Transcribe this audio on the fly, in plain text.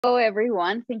Hello,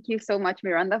 everyone. Thank you so much,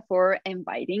 Miranda, for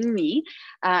inviting me.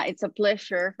 It's a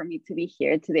pleasure for me to be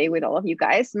here today with all of you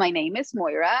guys. My name is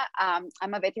Moira. I'm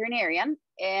a veterinarian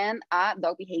and a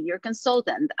dog behavior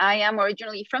consultant. I am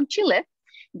originally from Chile,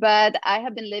 but I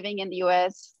have been living in the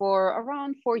US for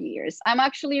around 4 years. I'm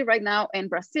actually right now in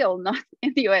Brazil, not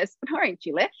in the US or in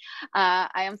Chile.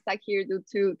 I am stuck here due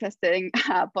to testing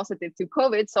positive to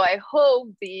COVID. So I hope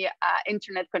the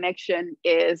internet connection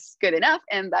is good enough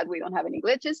and that we don't have any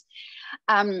glitches.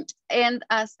 And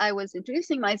as I was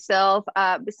introducing myself,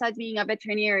 besides being a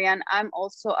veterinarian, I'm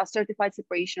also a certified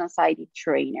separation anxiety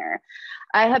trainer.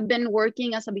 I have been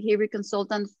working as a behavior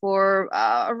consultant for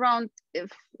around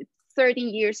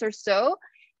 13 years or so.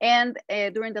 And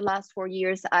during the last 4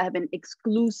 years, I have been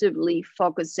exclusively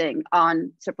focusing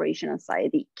on separation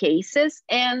anxiety cases.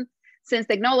 And since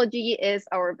technology is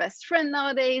our best friend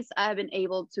nowadays, I've been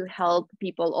able to help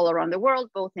people all around the world,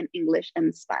 both in English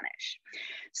and Spanish.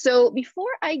 So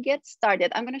before I get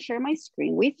started, I'm going to share my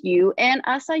screen with you. And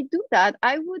as I do that,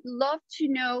 I would love to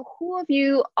know who of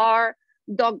you are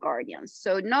dog guardians.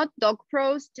 So not dog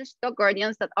pros, just dog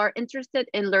guardians that are interested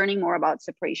in learning more about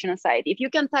separation anxiety. If you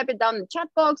can type it down in the chat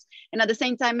box and at the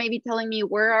same time, maybe telling me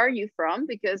where are you from,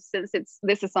 because since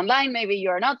this is online, maybe you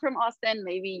are not from Austin,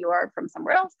 maybe you are from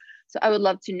somewhere else. So I would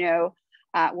love to know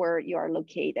where you are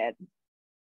located.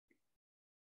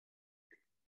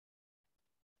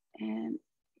 And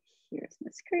here's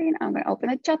my screen. I'm going to open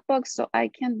a chat box so I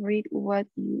can read what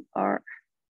you are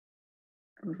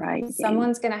writing.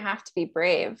 Someone's going to have to be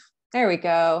brave. There we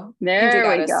go.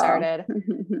 There we go. Started.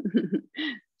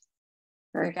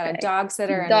 We've got a dog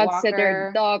sitter and dog walker.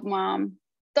 sitter, dog mom,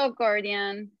 dog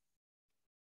guardian,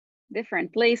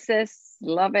 different places.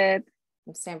 Love it.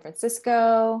 From San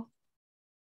Francisco,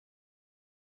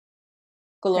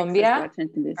 Colombia.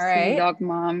 Texas, all right. Dog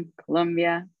mom,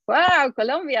 Colombia. Wow,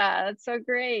 Colombia. That's so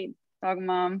great. Dog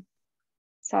mom,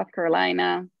 South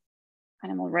Carolina,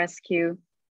 animal rescue.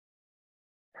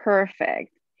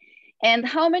 Perfect. And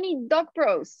how many dog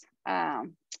pros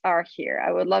are here?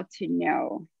 I would love to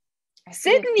know.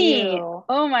 Sydney.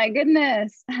 Oh my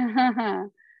goodness. I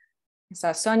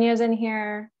saw Sonia's in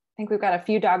here. I think we've got a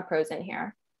few dog pros in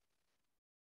here.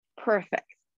 Perfect.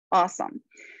 Awesome.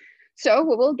 So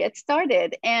we will get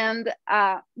started. And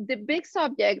the big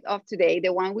subject of today,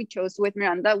 the one we chose with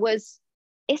Miranda, was,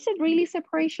 is it really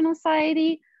separation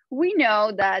anxiety? We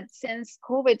know that since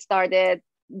COVID started,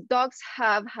 dogs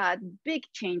have had big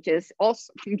changes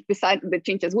also besides the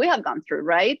changes we have gone through,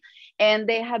 right? And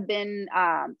they have been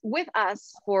with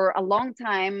us for a long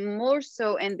time, more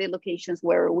so in the locations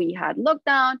where we had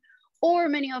lockdown, or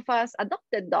many of us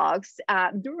adopted dogs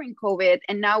during COVID,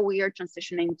 and now we are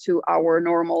transitioning to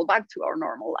back to our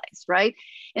normal lives, right?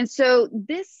 And so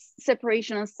this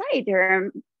separation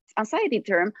anxiety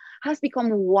term has become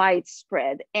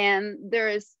widespread, and there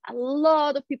is a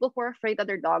lot of people who are afraid that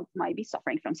their dog might be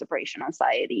suffering from separation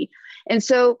anxiety. And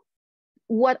so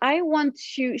what I want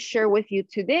to share with you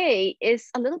today is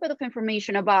a little bit of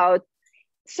information about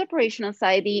separation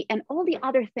anxiety and all the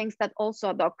other things that also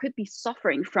a dog could be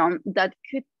suffering from that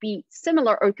could be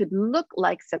similar or could look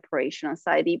like separation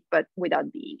anxiety, but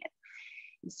without being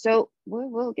it. So we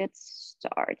will get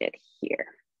started here.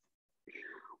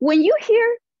 When you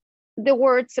hear the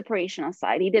word separation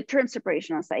anxiety, the term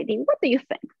separation anxiety, what do you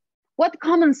think? What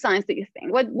common signs do you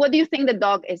think? What do you think the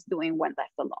dog is doing when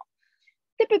left alone?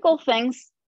 Typical things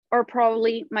are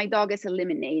probably my dog is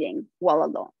eliminating while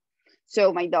alone.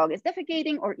 So my dog is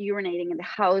defecating or urinating in the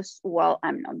house while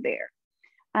I'm not there.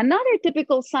 Another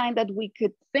typical sign that we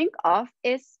could think of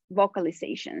is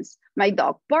vocalizations. My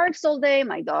dog barks all day,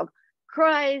 my dog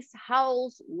cries,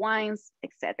 howls, whines,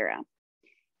 etc.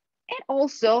 And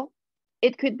also,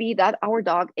 it could be that our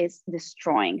dog is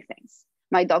destroying things.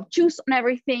 My dog chews on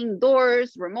everything,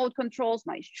 doors, remote controls,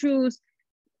 my shoes,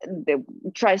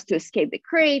 tries to escape the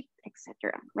crate,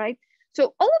 etc. Right?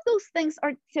 So all of those things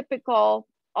are typical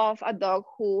of a dog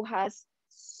who has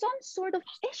some sort of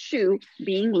issue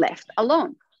being left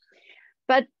alone.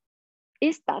 But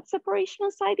is that separation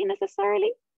anxiety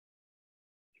necessarily?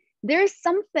 There's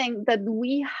something that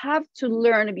we have to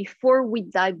learn before we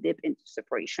dive deep into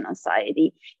separation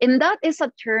anxiety, and that is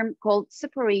a term called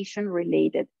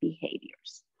separation-related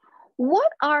behaviors.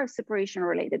 What are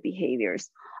separation-related behaviors?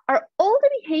 Are all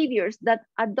the behaviors that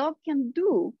a dog can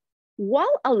do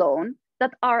while alone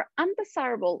that are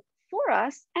undesirable for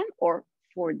us and or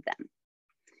for them.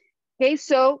 Okay,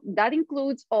 so that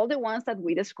includes all the ones that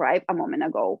we described a moment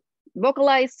ago: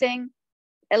 vocalizing,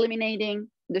 eliminating,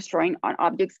 destroying on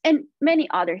objects, and many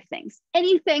other things.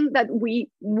 Anything that we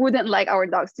wouldn't like our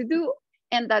dogs to do,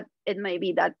 and that it may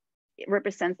be that it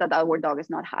represents that our dog is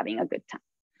not having a good time.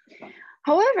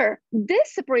 However,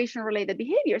 these separation-related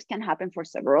behaviors can happen for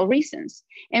several reasons,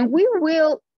 and we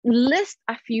will list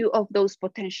a few of those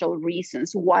potential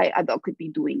reasons why a dog could be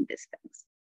doing these things.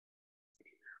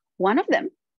 One of them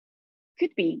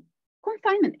could be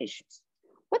confinement issues.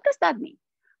 What does that mean?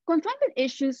 Confinement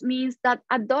issues means that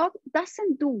a dog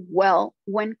doesn't do well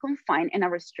when confined in a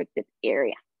restricted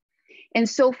area. And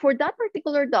so for that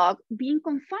particular dog, being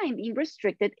confined, being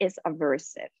restricted is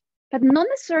aversive, but not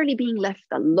necessarily being left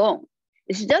alone.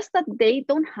 It's just that they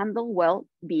don't handle well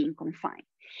being confined.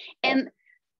 And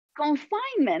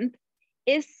confinement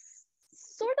is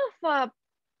sort of a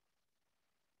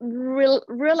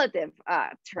relative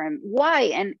term. Why?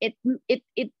 And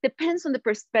it depends on the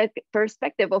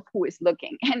perspective of who is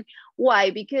looking. And why?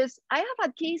 Because I have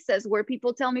had cases where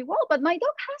people tell me, well, but my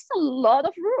dog has a lot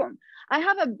of room. I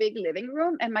have a big living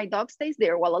room and my dog stays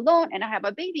there while alone, and I have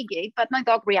a baby gate, but my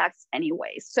dog reacts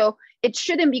anyway. So it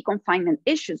shouldn't be confinement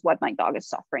issues what my dog is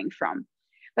suffering from.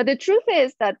 But the truth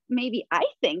is that maybe I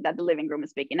think that the living room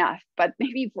is big enough, but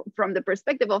maybe from the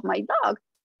perspective of my dog,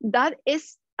 that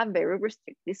is a very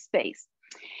restricted space.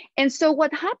 And so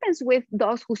what happens with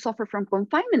dogs who suffer from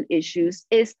confinement issues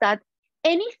is that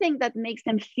anything that makes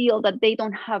them feel that they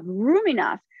don't have room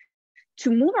enough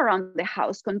to move around the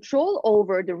house, control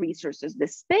over the resources, the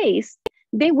space,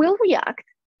 they will react.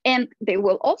 And they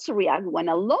will also react when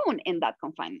alone in that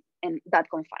confined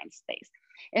space.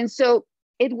 And so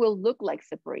it will look like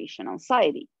separation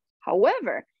anxiety.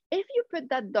 However, if you put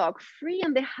that dog free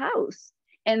in the house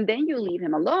and then you leave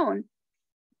him alone,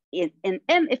 and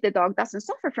if the dog doesn't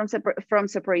suffer from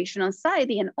separation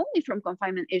anxiety and only from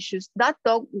confinement issues, that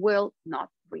dog will not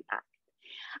react.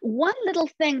 One little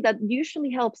thing that usually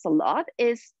helps a lot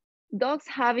is dogs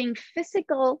having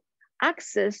physical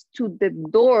access to the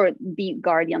door the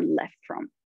guardian left from.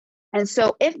 And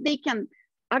so if they can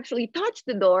actually touch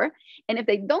the door, and if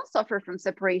they don't suffer from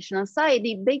separation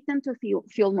anxiety, they tend to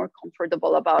feel more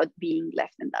comfortable about being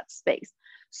left in that space.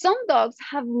 Some dogs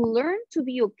have learned to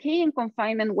be okay in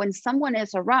confinement when someone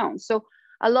is around. So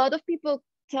a lot of people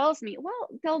tell me,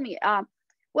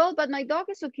 well, but my dog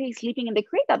is okay sleeping in the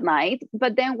crate at night,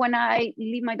 but then when I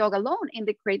leave my dog alone in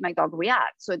the crate, my dog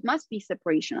reacts. So it must be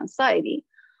separation anxiety.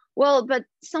 Well, but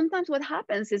sometimes what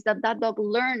happens is that dog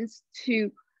learns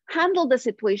to handle the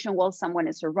situation while someone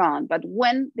is around, but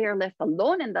when they're left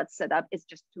alone in that setup, it's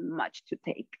just too much to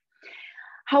take.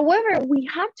 However, we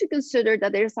have to consider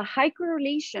that there's a high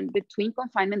correlation between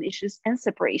confinement issues and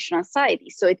separation anxiety.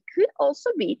 So it could also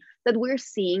be that we're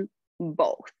seeing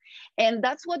both. And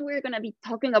that's what we're going to be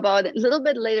talking about a little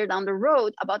bit later down the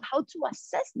road, about how to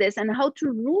assess this and how to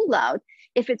rule out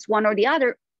if it's one or the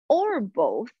other or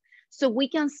both, so we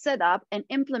can set up and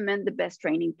implement the best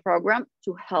training program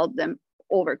to help them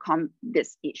overcome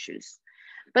these issues.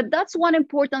 But that's one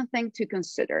important thing to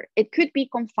consider. It could be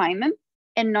confinement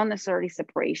and not necessarily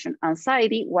separation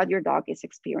anxiety, what your dog is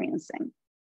experiencing.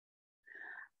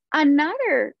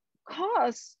 Another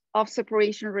cause of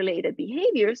separation-related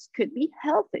behaviors could be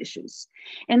health issues.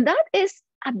 And that is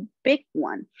a big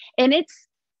one. And it's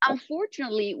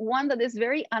unfortunately one that is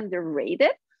very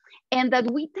underrated and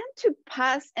that we tend to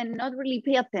pass and not really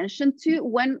pay attention to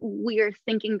when we're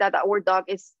thinking that our dog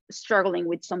is struggling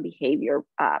with some behavior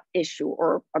issue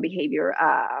or a behavior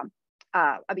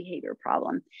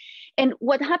problem. And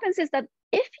what happens is that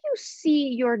if you see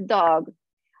your dog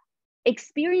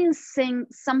experiencing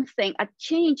something, a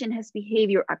change in his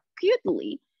behavior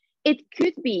acutely, it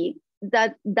could be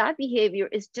that behavior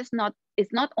is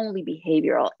not only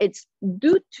behavioral, it's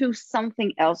due to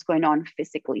something else going on,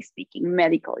 physically speaking,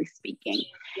 medically speaking.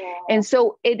 Yeah. And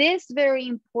so it is very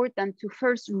important to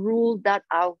first rule that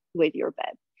out with your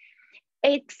vet.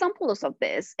 Examples of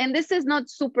this, and this is not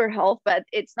super health, but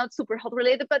it's not super health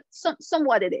related, but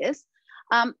somewhat it is.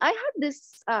 I had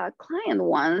this client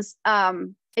once.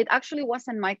 It actually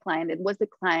wasn't my client, it was the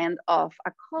client of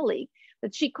a colleague,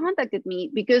 that she contacted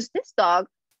me because this dog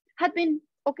had been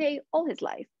okay all his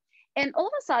life. And all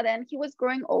of a sudden, he was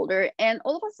growing older, and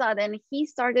all of a sudden, he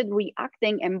started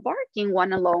reacting and barking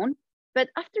when alone, but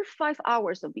after 5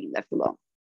 hours of being left alone.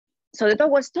 So the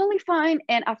dog was totally fine,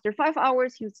 and after 5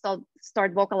 hours, he would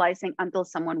start vocalizing until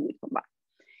someone would come back.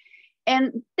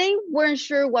 And they weren't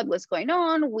sure what was going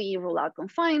on. We ruled out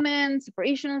confinement,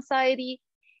 separation anxiety,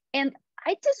 and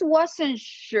I just wasn't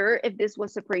sure if this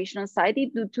was separation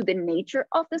anxiety due to the nature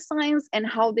of the signs and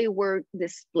how they were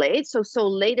displayed. So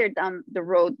later down the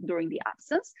road during the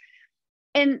absence.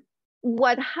 And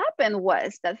what happened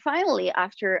was that finally,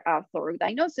 after a thorough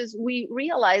diagnosis, we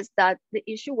realized that the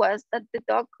issue was that the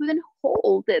dog couldn't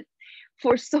hold it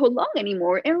for so long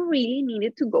anymore and really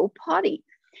needed to go potty.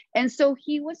 And so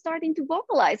he was starting to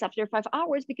vocalize after 5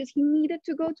 hours because he needed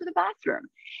to go to the bathroom.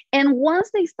 And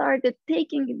once they started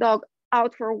taking the dog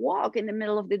out for a walk in the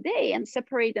middle of the day and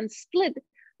separate and split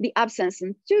the absence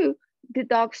in two, the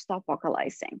dog stopped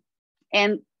vocalizing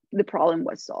and the problem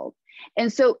was solved.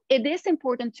 And so it is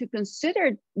important to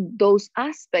consider those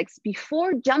aspects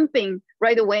before jumping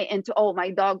right away into, oh,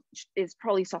 my dog is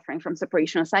probably suffering from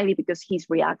separation anxiety because he's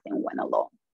reacting when alone.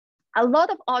 A lot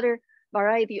of other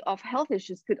variety of health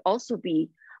issues could also be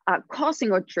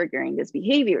causing or triggering these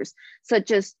behaviors, such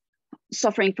as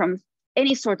suffering from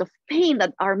any sort of pain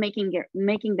that are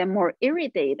making them more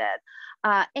irritated,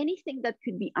 anything that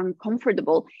could be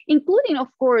uncomfortable, including, of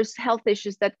course, health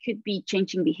issues that could be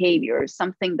changing behavior,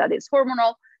 something that is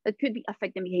hormonal, that could be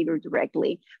affecting behavior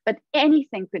directly, but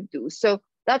anything could do. So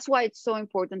that's why it's so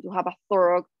important to have a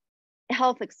thorough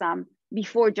health exam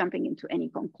before jumping into any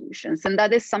conclusions. And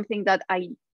that is something that I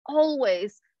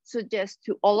always suggest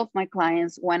to all of my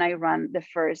clients when I run the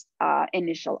first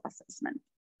initial assessment.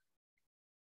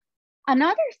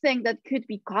 Another thing that could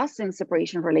be causing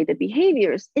separation-related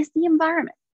behaviors is the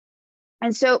environment.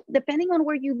 And so depending on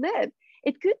where you live,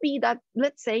 it could be that,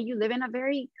 let's say you live in a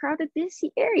very crowded,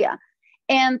 busy area,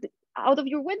 and out of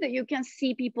your window, you can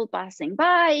see people passing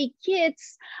by,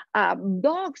 kids,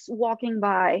 dogs walking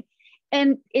by.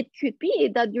 And it could be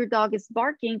that your dog is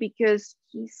barking because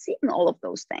he's seeing all of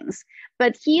those things,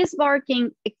 but he is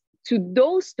barking to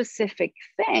those specific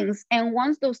things. And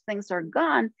once those things are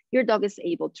gone, your dog is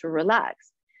able to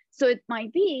relax. So it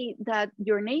might be that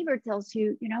your neighbor tells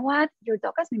you, you know what, your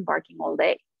dog has been barking all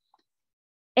day.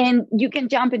 And you can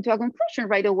jump into a conclusion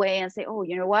right away and say, oh,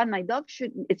 you know what, my dog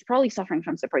it's probably suffering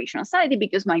from separation anxiety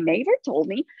because my neighbor told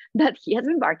me that he has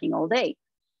been barking all day.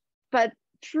 But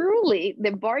truly,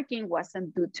 the barking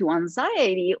wasn't due to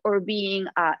anxiety or being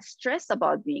stressed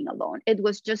about being alone. It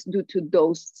was just due to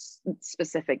those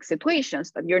specific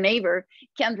situations, but your neighbor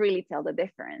can't really tell the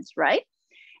difference, right?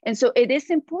 And so it is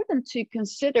important to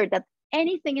consider that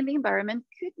anything in the environment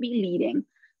could be leading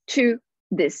to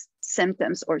these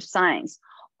symptoms or signs.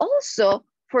 Also,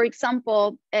 for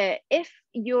example, if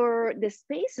the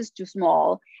space is too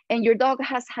small and your dog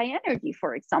has high energy,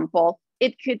 for example,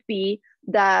 it could be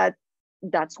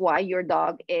that's why your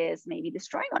dog is maybe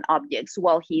destroying on objects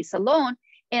while he's alone,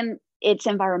 and it's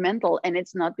environmental, and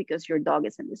it's not because your dog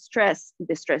is in distress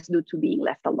due to being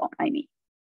left alone. I mean,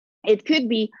 it could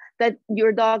be that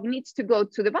your dog needs to go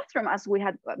to the bathroom, as we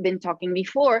had been talking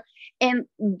before, and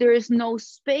there's no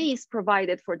space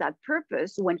provided for that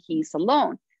purpose when he's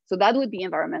alone. So that would be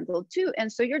environmental too.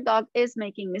 And so your dog is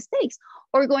making mistakes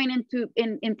or going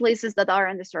in places that are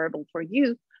undesirable for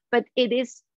you, but it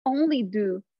is only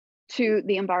due to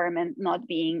the environment not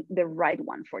being the right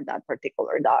one for that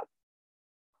particular dog.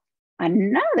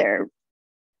 Another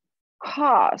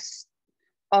cause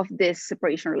of this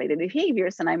separation-related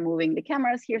behaviors, and I'm moving the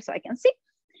cameras here so I can see,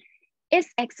 is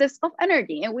excess of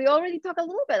energy. And we already talked a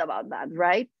little bit about that,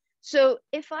 right? So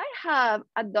if I have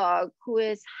a dog who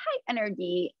is high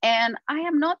energy and I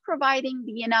am not providing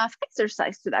the enough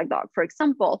exercise to that dog, for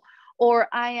example, or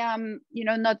I am,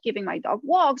 not giving my dog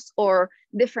walks or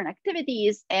different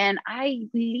activities, and I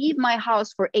leave my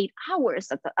house for 8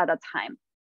 hours at a time,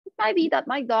 it might be that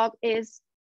my dog is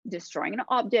destroying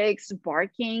objects,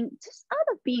 barking, just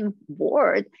out of being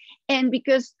bored, and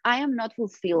because I am not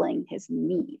fulfilling his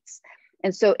needs.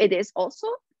 And so it is also,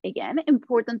 again,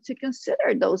 important to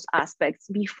consider those aspects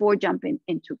before jumping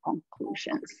into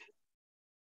conclusions.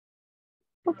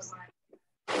 Oops.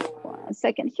 1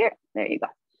 second here. There you go.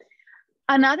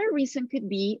 Another reason could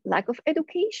be lack of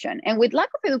education. And with lack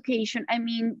of education, I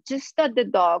mean just that the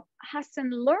dog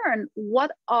hasn't learned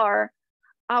what are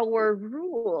our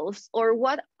rules or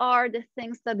what are the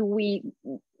things that we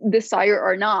desire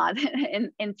or not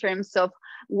in terms of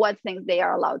what things they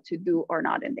are allowed to do or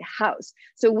not in the house.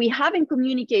 So we haven't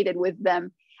communicated with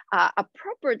them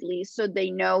appropriately, so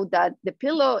they know that the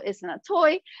pillow isn't a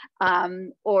toy,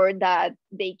 or that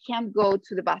they can't go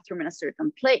to the bathroom in a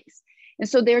certain place. And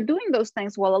so they're doing those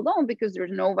things while alone because there's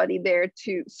nobody there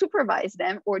to supervise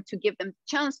them or to give them a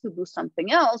chance to do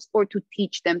something else or to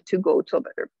teach them to go to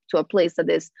a place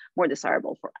that is more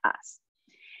desirable for us.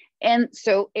 And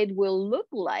so it will look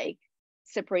like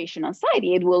separation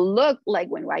anxiety. It will look like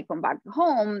when I come back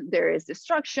home, there is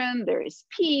destruction, there is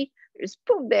pee, there's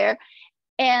poop there.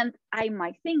 And I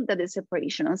might think that it's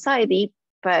separation anxiety,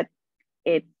 but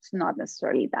it's not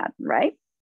necessarily that, right?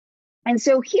 And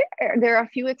so here, there are a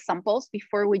few examples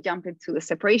before we jump into the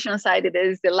separation anxiety. That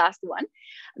is the last one,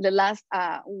 the last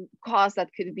cause that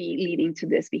could be leading to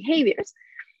these behaviors.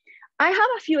 I have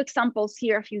a few examples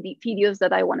here, a few videos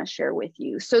that I want to share with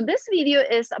you. So this video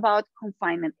is about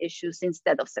confinement issues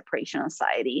instead of separation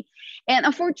anxiety. And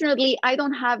unfortunately, I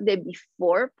don't have the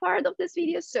before part of this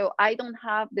video, so I don't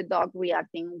have the dog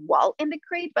reacting while in the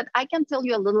crate, but I can tell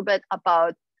you a little bit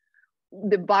about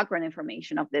the background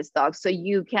information of this dog so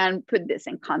you can put this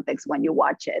in context when you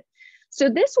watch it. So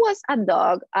this was a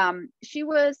dog. She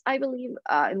was, I believe,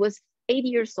 it was 8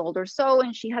 years old or so,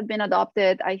 and she had been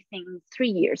adopted, I think, 3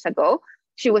 years ago.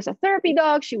 She was a therapy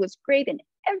dog. She was great in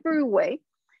every way.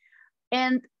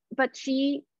 But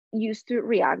she used to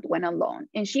react when alone.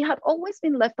 And she had always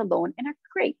been left alone in a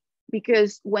crate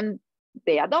because when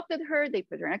they adopted her, they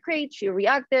put her in a crate, she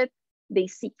reacted, they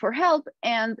seek for help.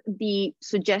 And the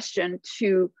suggestion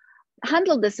to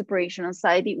handle the separation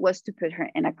anxiety was to put her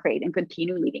in a crate and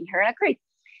continue leaving her in a crate.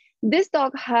 This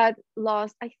dog had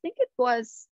lost, I think it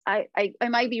was, I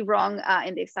might be wrong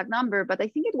in the exact number, but I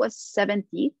think it was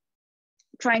 70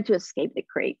 trying to escape the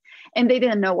crate. And they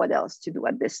didn't know what else to do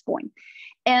at this point.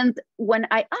 And when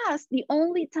I asked, the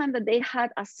only time that they had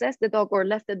assessed the dog or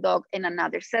left the dog in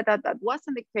another setup that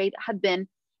wasn't the crate had been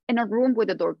in a room with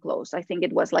the door closed. I think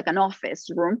it was like an office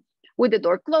room with the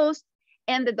door closed,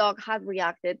 and the dog had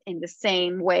reacted in the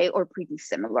same way or pretty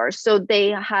similar. So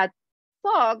they had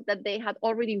thought that they had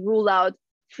already ruled out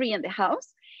free in the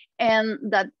house, and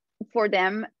that for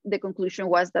them, the conclusion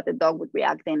was that the dog would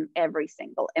react in every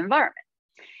single environment.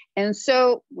 And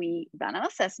so we done an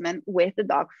assessment with the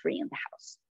dog free in the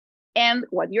house. And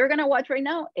what you're gonna watch right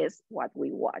now is what we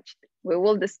watched. We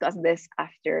will discuss this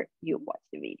after you watch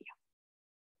the video.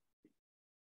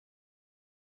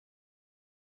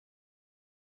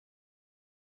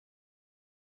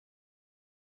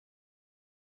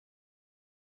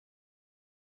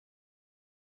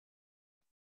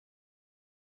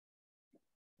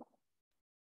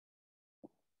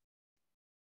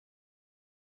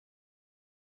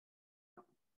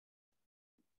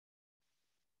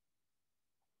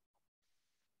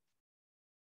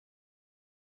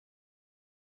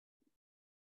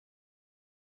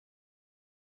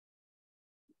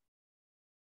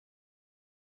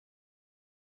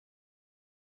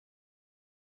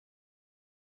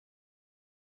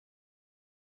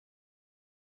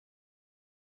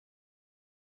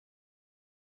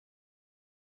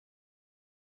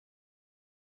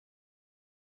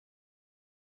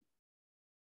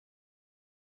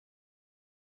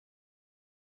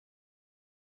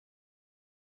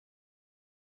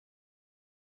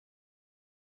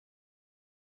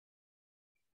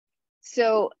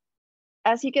 So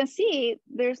as you can see,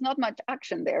 there's not much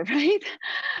action there, right?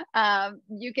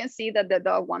 You can see that the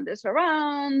dog wanders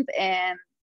around and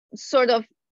sort of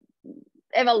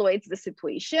evaluates the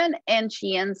situation, and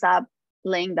she ends up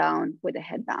laying down with the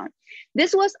head down.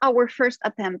 This was our first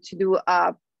attempt to do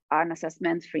an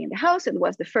assessment free in the house. It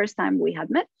was the first time we had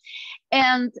met.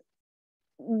 And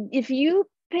if you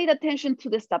paid attention to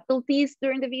the subtleties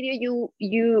during the video,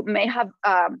 you may have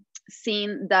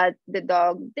seen that the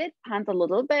dog did pant a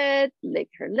little bit, lick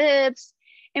her lips,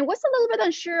 and was a little bit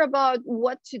unsure about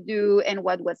what to do and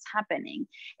what was happening.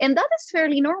 And that is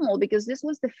fairly normal because this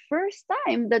was the first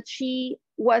time that she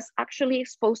was actually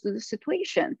exposed to the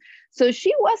situation. So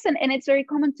she wasn't, and it's very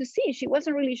common to see, she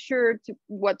wasn't really sure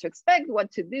what to expect, what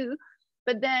to do.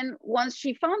 But then once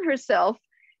she found herself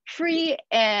free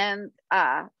and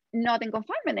not in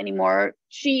confinement anymore,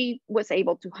 she was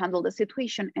able to handle the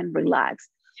situation and relax.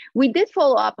 We did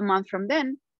follow up a month from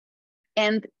then,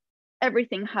 and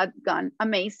everything had gone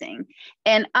amazing.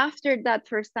 And after that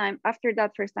first time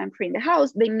free in the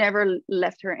house, they never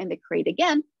left her in the crate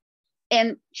again.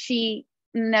 And she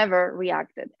never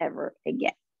reacted ever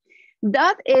again.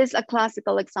 That is a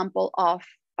classical example of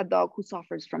a dog who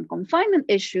suffers from confinement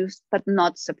issues, but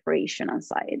not separation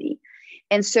anxiety.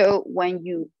 And so when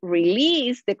you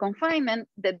release the confinement,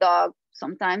 the dog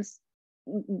sometimes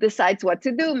decides what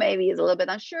to do, maybe is a little bit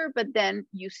unsure, but then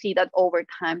you see that over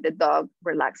time the dog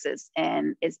relaxes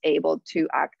and is able to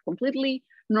act completely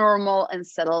normal and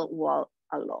settle while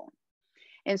alone.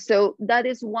 And so that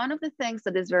is one of the things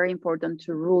that is very important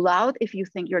to rule out if you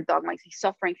think your dog might be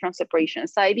suffering from separation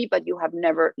anxiety, but you have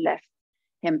never left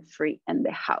him free in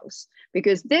the house,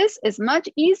 because this is much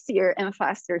easier and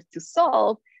faster to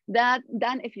solve than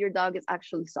if your dog is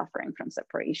actually suffering from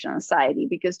separation anxiety,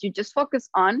 because you just focus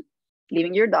on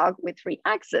leaving your dog with free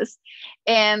access.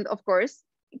 And of course,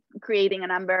 creating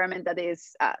an environment that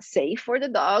is safe for the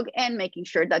dog and making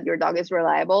sure that your dog is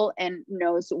reliable and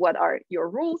knows what are your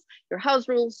rules, your house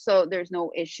rules, so there's no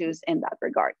issues in that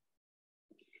regard.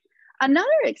 Another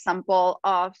example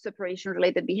of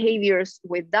separation-related behaviors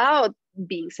without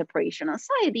being separation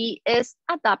anxiety is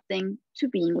adapting to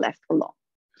being left alone.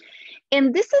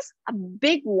 And this is a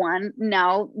big one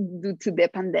now due to the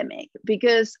pandemic,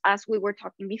 because as we were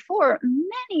talking before,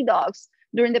 many dogs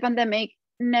during the pandemic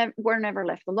were never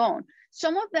left alone.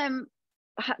 Some of them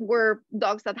were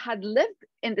dogs that had lived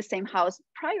in the same house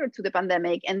prior to the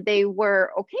pandemic, and they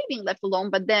were okay being left alone,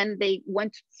 but then they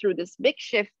went through this big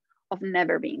shift of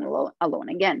never being alone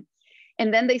again.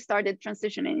 And then they started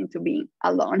transitioning into being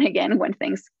alone again when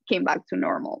things came back to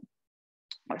normal,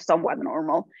 or somewhat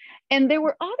normal. And there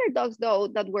were other dogs, though,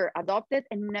 that were adopted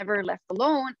and never left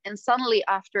alone. And suddenly,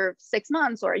 after 6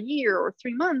 months or a year or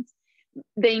 3 months,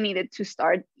 they needed to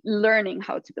start learning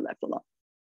how to be left alone.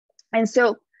 And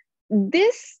so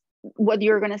this, what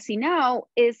you're going to see now,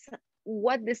 is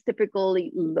what this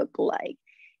typically look like.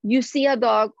 You see a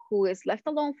dog who is left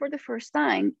alone for the first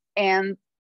time and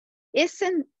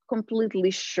isn't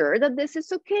completely sure that this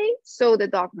is okay. So the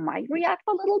dog might react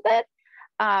a little bit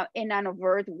in an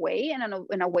overt way, and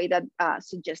in a way that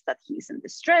suggests that he's in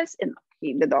distress. And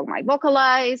the dog might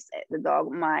vocalize, the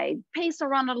dog might pace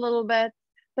around a little bit.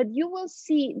 But you will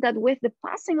see that with the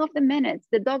passing of the minutes,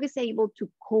 the dog is able to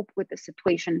cope with the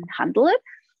situation and handle it,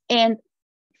 and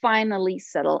finally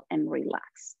settle and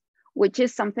relax, which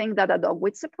is something that a dog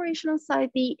with separation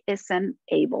anxiety isn't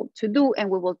able to do. And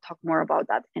we will talk more about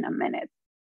that in a minute.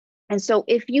 And so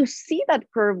if you see that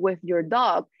curve with your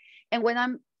dog, and when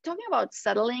I'm talking about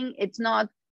settling, it's not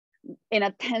in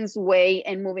a tense way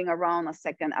and moving around a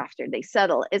second after they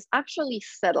settle. It's actually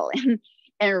settling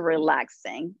and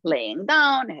relaxing, laying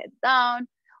down, head down,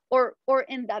 or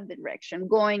in that direction,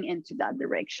 going into that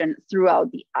direction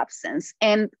throughout the absence.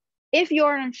 And if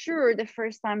you're unsure the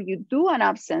first time you do an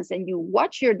absence and you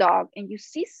watch your dog and you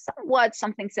see somewhat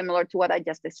something similar to what I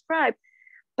just described,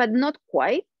 but not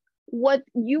quite, what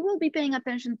you will be paying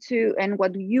attention to and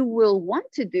what you will want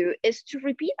to do is to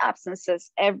repeat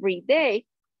absences every day.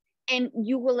 And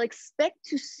you will expect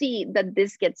to see that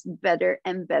this gets better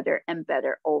and better and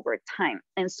better over time.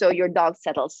 And so your dog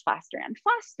settles faster and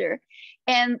faster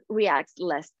and reacts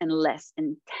less and less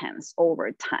intense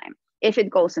over time. If it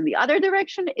goes in the other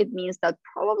direction, it means that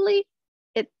probably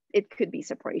it could be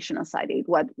separation anxiety,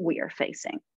 what we are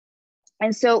facing.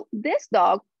 And so this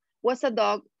dog was a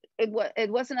dog, it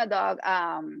wasn't a dog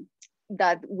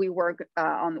that we worked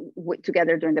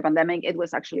together during the pandemic. It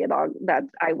was actually a dog that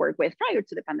I worked with prior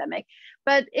to the pandemic,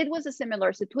 but it was a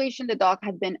similar situation. The dog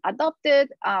had been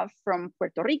adopted from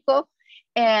Puerto Rico,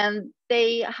 and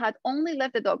they had only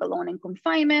left the dog alone in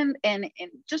confinement. And in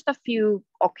just a few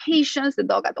occasions, the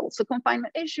dog had also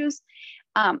confinement issues.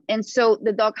 And so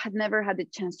the dog had never had the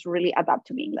chance to really adapt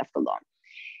to being left alone.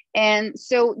 And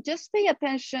so just pay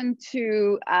attention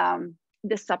to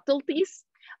the subtleties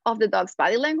of the dog's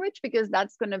body language, because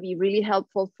that's going to be really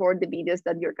helpful for the videos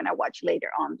that you're going to watch later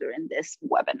on during this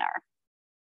webinar.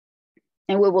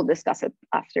 And we will discuss it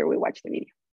after we watch the video.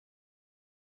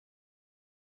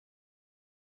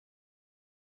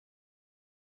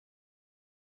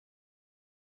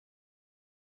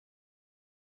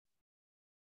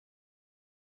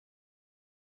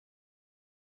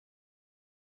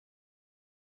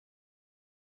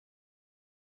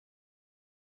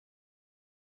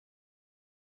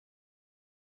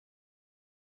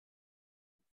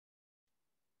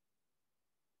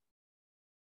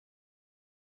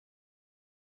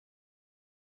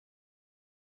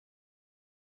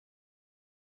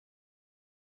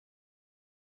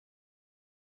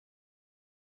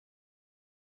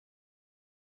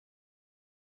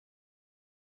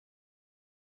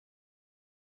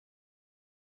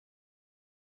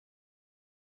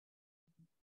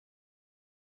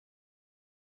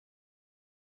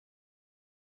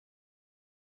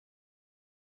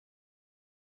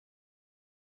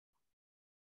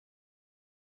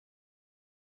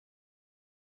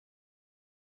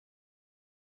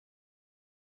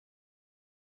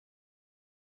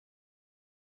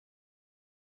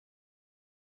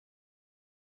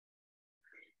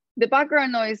 The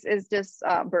background noise is just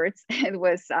birds. It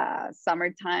was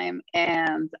summertime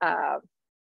and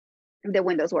the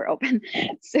windows were open.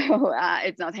 So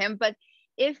it's not him, but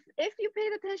if you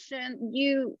paid attention,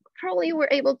 you probably were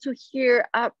able to hear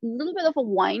a little bit of a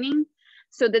whining.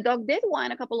 So the dog did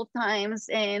whine a couple of times,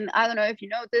 and I don't know if you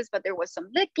noticed, but there was some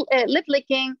lip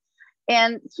licking,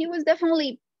 and he was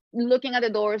definitely looking at the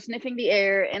door, sniffing the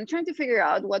air and trying to figure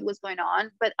out what was going on.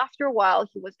 But after a while,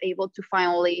 he was able to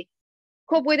finally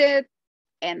cope with it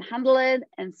and handle it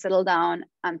and settle down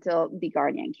until the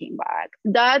guardian came back.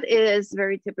 That is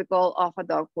very typical of a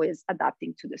dog who is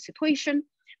adapting to the situation,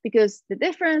 because the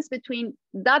difference between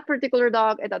that particular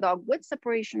dog and a dog with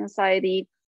separation anxiety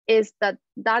is that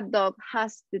that dog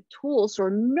has the tools or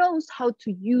knows how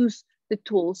to use the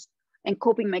tools and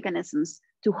coping mechanisms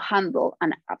to handle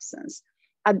an absence.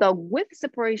 A dog with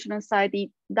separation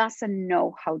anxiety doesn't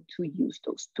know how to use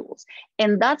those tools.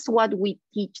 And that's what we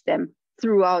teach them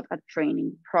throughout a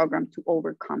training program to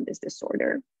overcome this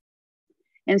disorder.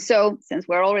 And so, since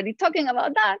we're already talking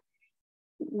about that,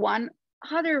 one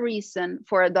other reason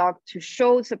for a dog to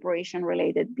show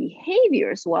separation-related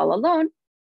behaviors while alone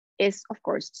is, of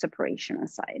course, separation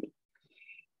anxiety.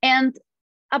 And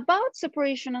about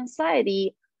separation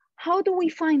anxiety, how do we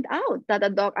find out that a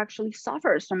dog actually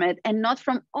suffers from it and not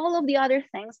from all of the other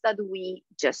things that we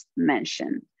just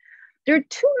mentioned? There are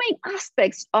two main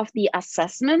aspects of the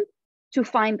assessment to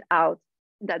find out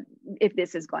that if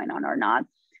this is going on or not.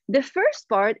 The first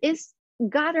part is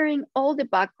gathering all the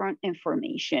background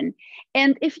information.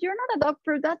 And if you're not a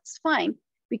doctor, that's fine,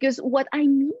 because what I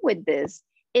mean with this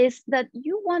is that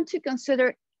you want to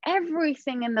consider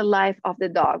everything in the life of the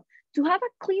dog to have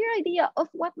a clear idea of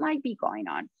what might be going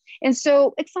on. And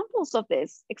so examples of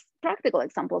this, practical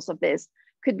examples of this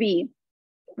could be,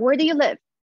 where do you live?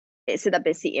 Is it a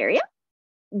busy area?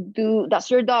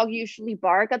 Does your dog usually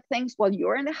bark at things while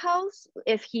you're in the house?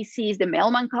 If he sees the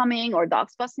mailman coming or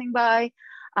dogs passing by?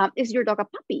 Is your dog a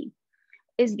puppy?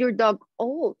 Is your dog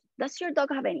old? Does your dog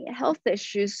have any health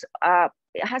issues?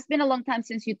 It has been a long time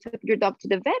since you took your dog to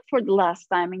the vet for the last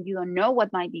time and you don't know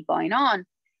what might be going on.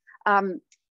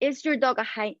 Is your dog a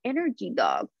high energy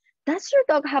dog? Does your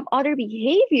dog have other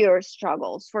behavior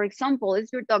struggles? For example,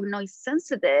 is your dog noise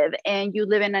sensitive and you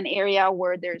live in an area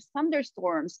where there's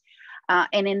thunderstorms?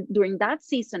 And during that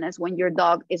season is when your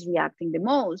dog is reacting the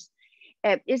most.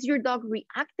 Is your dog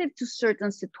reactive to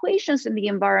certain situations in the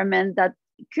environment that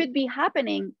could be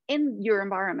happening in your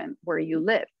environment where you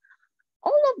live?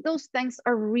 All of those things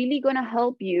are really going to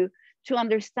help you to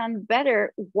understand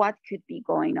better what could be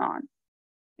going on.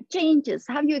 Changes.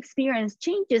 Have you experienced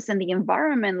changes in the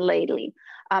environment lately?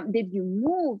 Did you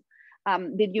move?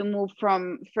 Did you move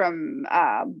from to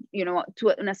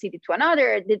a city to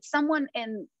another? Did someone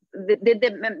in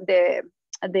the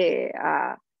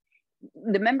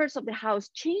members of the house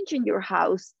change in your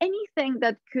house? Anything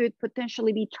that could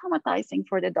potentially be traumatizing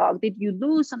for the dog? Did you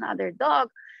lose another dog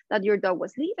that your dog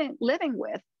was living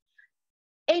with?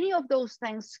 Any of those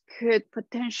things could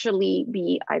potentially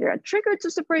be either a trigger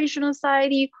to separation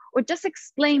anxiety or just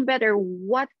explain better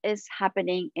what is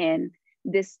happening in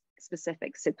this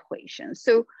specific situation.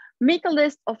 So make a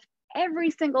list of every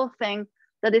single thing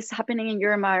that is happening in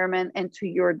your environment and to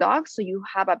your dog so you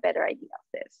have a better idea of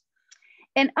this.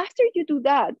 And after you do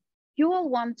that, you will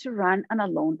want to run an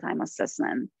alone time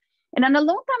assessment. And an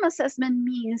alone time assessment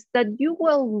means that you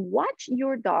will watch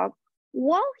your dog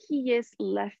while he is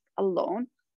left alone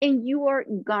and you are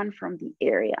gone from the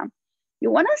area.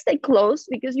 You want to stay close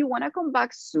because you want to come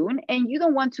back soon and you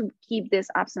don't want to keep this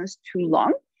absence too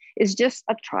long. It's just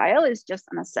a trial, it's just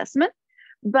an assessment,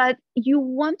 but you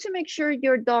want to make sure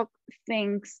your dog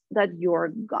thinks that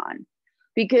you're gone.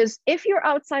 Because if you're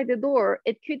outside the door,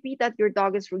 it could be that your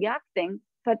dog is reacting,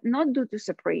 but not due to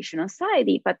separation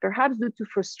anxiety, but perhaps due to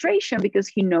frustration because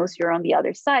he knows you're on the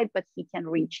other side, but he can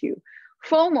reach you.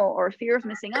 FOMO, or fear of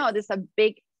missing out, is a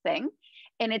big thing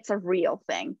and it's a real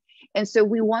thing. And so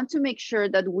we want to make sure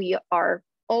that we are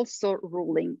also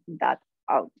ruling that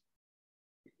out.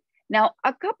 Now,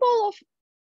 a couple of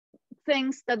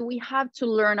things that we have to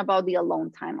learn about the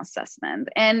alone time assessment,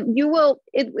 and it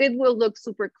will look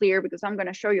super clear because I'm going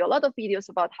to show you a lot of videos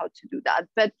about how to do that.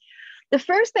 But the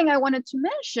first thing I wanted to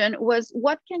mention was,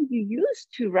 what can you use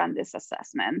to run this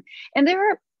assessment? And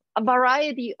there are a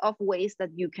variety of ways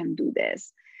that you can do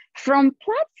this, from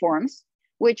platforms,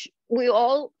 which we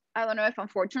all, I don't know if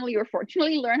unfortunately or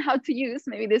fortunately, learn how to use.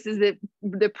 Maybe this is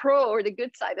the pro or the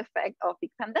good side effect of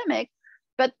the pandemic.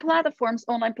 But platforms,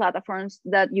 online platforms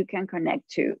that you can connect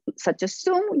to, such as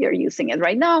Zoom, you're using it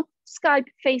right now, Skype,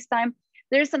 FaceTime.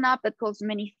 There's an app that calls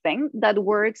ManyThing that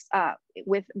works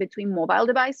between mobile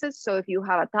devices. So if you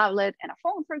have a tablet and a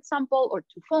phone, for example, or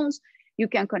two phones, you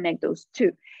can connect those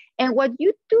two. And what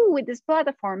you do with these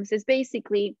platforms is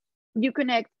basically you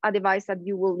connect a device that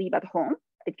you will leave at home.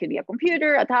 It could be a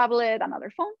computer, a tablet,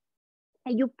 another phone,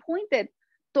 and you point it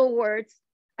towards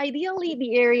ideally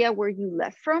the area where you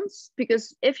left from,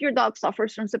 because if your dog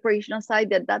suffers from separation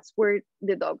anxiety, that's where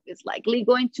the dog is likely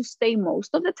going to stay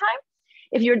most of the time.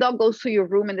 If your dog goes to your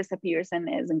room and disappears and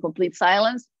is in complete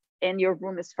silence and your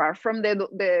room is far from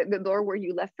the door where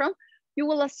you left from, you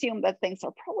will assume that things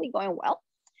are probably going well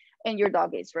and your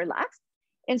dog is relaxed.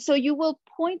 And so you will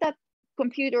point that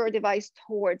computer or device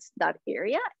towards that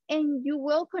area and you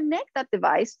will connect that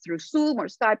device through Zoom or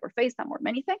Skype or FaceTime or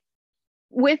ManyThing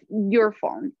with your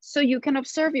phone, so you can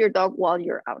observe your dog while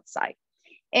you're outside.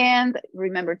 And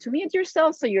remember to mute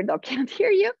yourself so your dog can't hear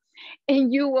you.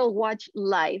 and you will watch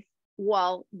live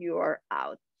while you're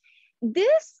out.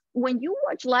 This, when you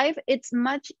watch live, it's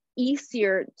much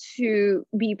easier to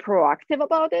be proactive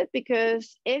about it,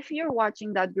 because if you're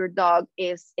watching that your dog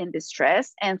is in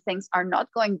distress and things are not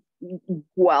going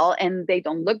well and they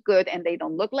don't look good and they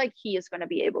don't look like he is going to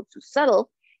be able to settle,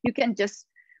 you can just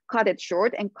cut it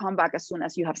short and come back as soon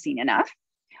as you have seen enough.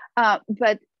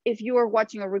 But if you are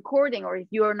watching a recording, or if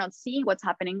you are not seeing what's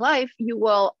happening live, you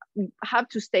will have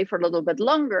to stay for a little bit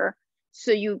longer,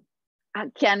 so you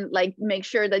can like make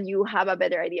sure that you have a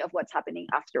better idea of what's happening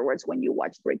afterwards when you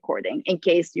watch the recording, in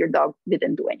case your dog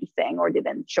didn't do anything or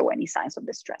didn't show any signs of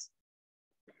distress.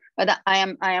 But I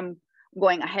am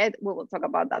going ahead. We will talk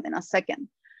about that in a second.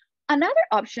 Another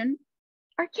option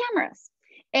are cameras.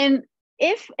 And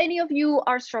if any of you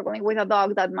are struggling with a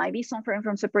dog that might be suffering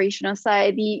from separation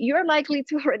anxiety, you're likely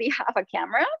to already have a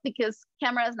camera, because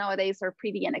cameras nowadays are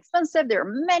pretty inexpensive. There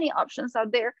are many options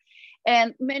out there.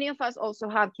 And many of us also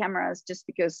have cameras just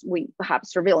because we have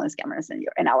surveillance cameras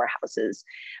in our houses.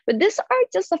 But these are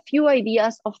just a few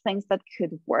ideas of things that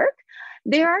could work.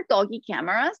 There are doggy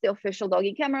cameras, the official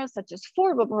doggy cameras, such as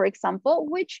Forbo, for example,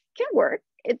 which can work.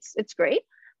 It's great,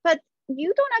 but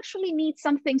you don't actually need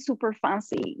something super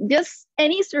fancy. Just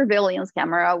any surveillance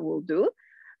camera will do.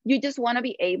 You just want to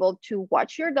be able to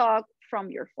watch your dog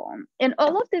from your phone. And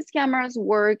all of these cameras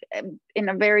work in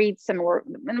a very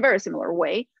similar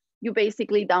way. You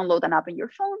basically download an app in your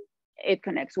phone, it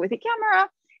connects with the camera,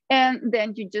 and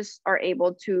then you just are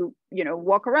able to,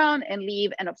 walk around and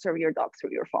leave and observe your dog through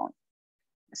your phone.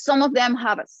 Some of them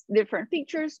have different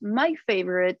features. My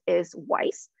favorite is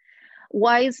Wise.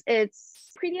 Wise,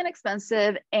 it's pretty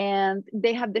inexpensive, and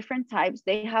they have different types.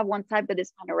 They have one type that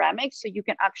is panoramic, so you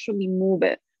can actually move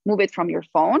it from your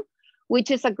phone,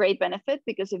 which is a great benefit,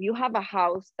 because if you have a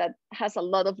house that has a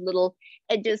lot of little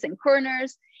edges and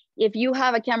corners, if you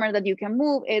have a camera that you can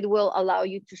move, it will allow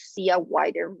you to see a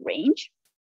wider range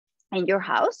in your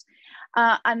house.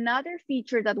 Another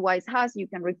feature that Wise has, you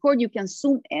can record, you can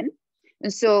zoom in.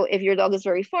 And so if your dog is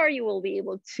very far, you will be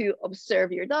able to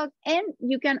observe your dog. And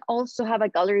you can also have a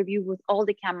gallery view with all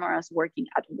the cameras working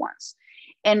at once,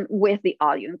 and with the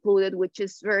audio included, which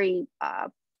is very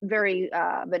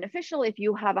beneficial if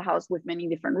you have a house with many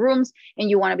different rooms and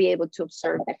you want to be able to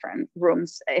observe different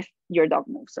rooms if your dog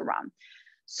moves around.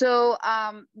 So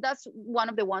that's one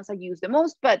of the ones I use the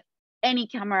most, but any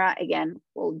camera, again,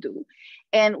 will do.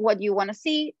 And what you want to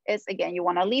see is, again, you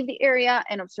want to leave the area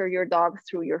and observe your dog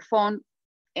through your phone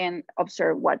and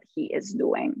observe what he is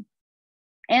doing.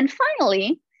 And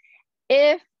finally,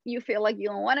 if you feel like you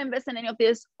don't want to invest in any of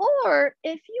this, or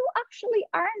if you actually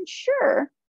aren't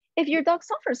sure if your dog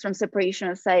suffers from separation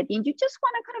anxiety and you just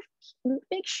want to kind of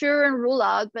make sure and rule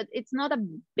out, but it's not a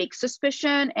big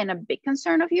suspicion and a big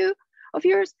concern of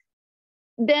yours,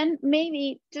 then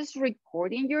maybe just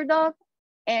recording your dog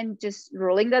and just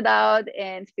ruling that out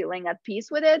and feeling at peace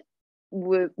with it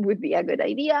would be a good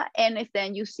idea. And if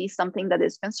then you see something that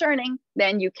is concerning,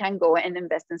 then you can go and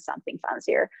invest in something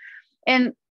fancier.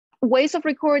 And ways of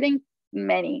recording,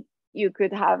 many. You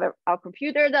could have a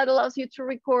computer that allows you to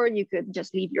record. You could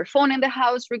just leave your phone in the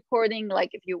house recording, like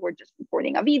if you were just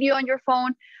recording a video on your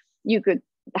phone. You could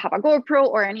have a GoPro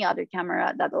or any other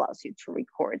camera that allows you to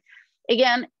record.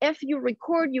 Again, if you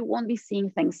record, you won't be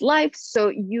seeing things live, so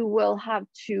you will have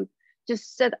to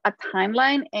just set a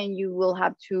timeline, and you will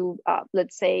have to,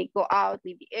 let's say, go out,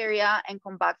 leave the area, and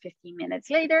come back 15 minutes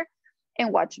later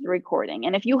and watch the recording.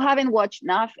 And if you haven't watched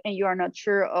enough and you are not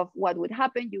sure of what would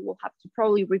happen, you will have to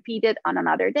probably repeat it on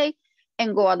another day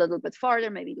and go a little bit farther,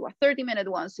 maybe do a 30-minute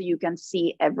one, so you can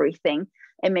see everything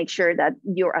and make sure that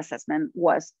your assessment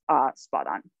was spot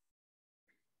on.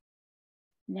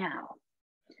 Now,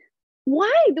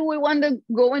 why do we want to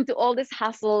go into all this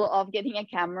hassle of getting a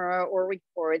camera or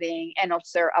recording and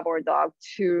observe our dog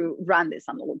to run this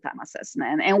unload time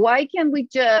assessment? And why can't we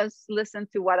just listen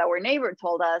to what our neighbor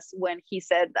told us when he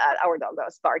said that our dog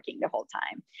was barking the whole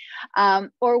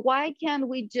time? Or why can't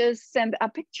we just send a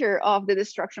picture of the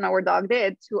destruction our dog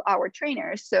did to our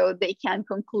trainers so they can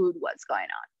conclude what's going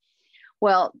on?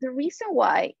 Well, the reason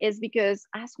why is because,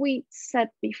 as we said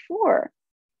before,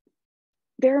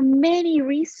 there are many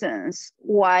reasons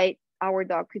why our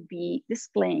dog could be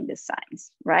displaying the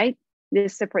signs, right?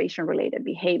 These separation-related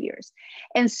behaviors.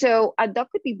 And so a dog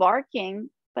could be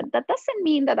barking, but that doesn't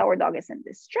mean that our dog is in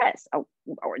distress.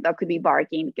 Our dog could be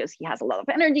barking because he has a lot of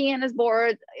energy and is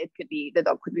bored. It could be, the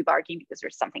dog could be barking because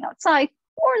there's something outside,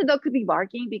 or the dog could be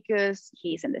barking because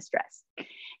he's in distress.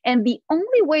 And the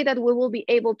only way that we will be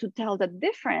able to tell the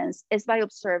difference is by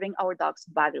observing our dog's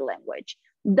body language.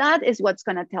 That is what's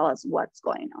going to tell us what's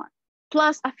going on,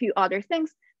 plus a few other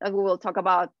things that we will talk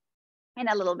about in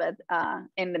a little bit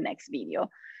in the next video.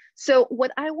 So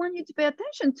what I want you to pay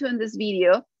attention to in this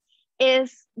video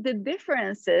is the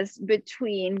differences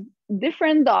between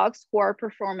different dogs who are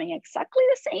performing exactly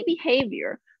the same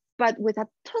behavior, but with a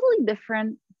totally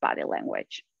different body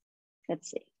language. Let's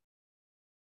see.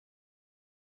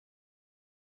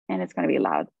 And it's going to be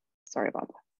loud. Sorry about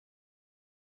that.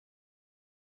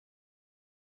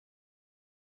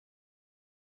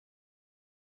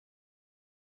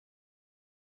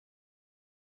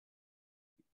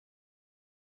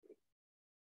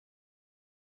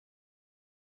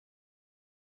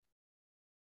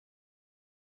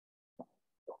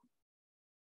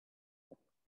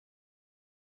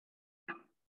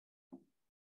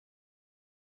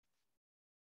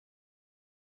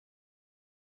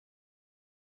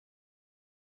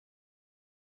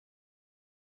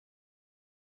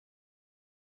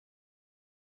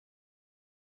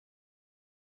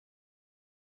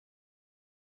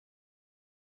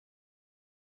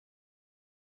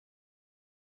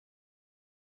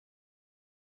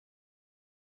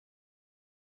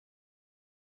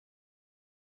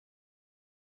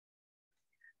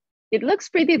 It looks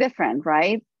pretty different,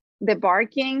 right? The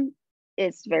barking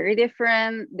is very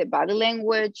different. The body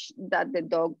language that the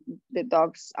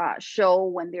dogs show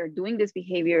when they're doing these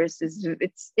behaviors is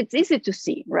it's easy to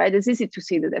see, right? It's easy to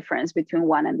see the difference between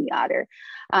one and the other.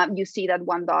 You see that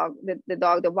one dog, the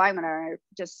Weimaraner,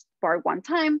 just barked one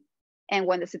time, and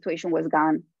when the situation was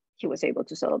gone, he was able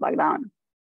to settle back down.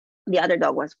 The other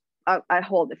dog was a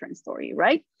whole different story,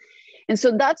 right? And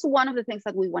so that's one of the things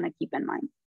that we want to keep in mind.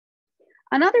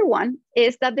 Another one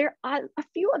is that there are a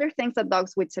few other things that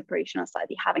dogs with separation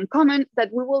anxiety have in common that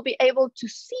we will be able to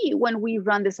see when we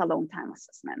run this alone time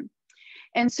assessment.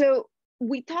 And so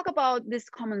we talk about these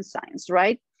common signs,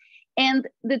 right? And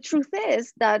the truth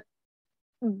is that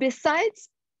besides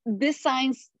these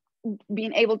signs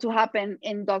being able to happen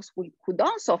in dogs who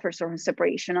don't suffer from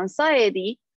separation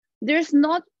anxiety, there's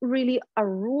not really a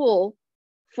rule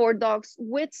for dogs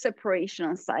with separation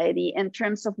anxiety in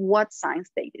terms of what signs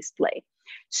they display.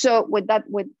 So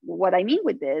what I mean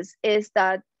with this is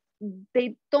that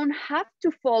they don't have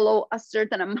to follow a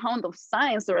certain amount of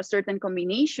signs or a certain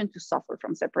combination to suffer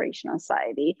from separation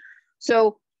anxiety.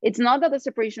 So it's not that the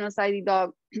separation anxiety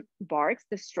dog barks,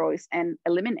 destroys, and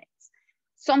eliminates.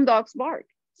 Some dogs bark,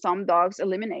 some dogs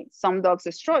eliminate, some dogs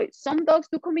destroy, some dogs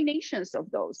do combinations of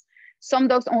those. Some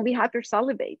dogs only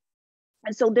hypersalivate.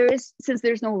 And so since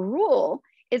there's no rule,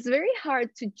 it's very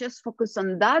hard to just focus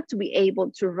on that to be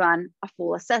able to run a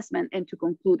full assessment and to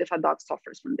conclude if a dog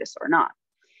suffers from this or not.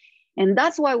 And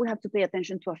that's why we have to pay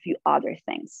attention to a few other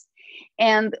things.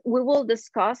 And we will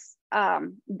discuss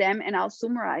them, and I'll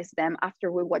summarize them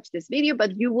after we watch this video,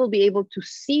 but you will be able to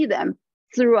see them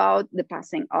throughout the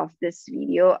passing of this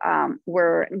video,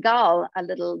 where Gal, a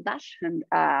little dachshund,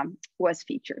 was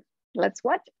featured. Let's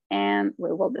watch, and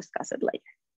we will discuss it later.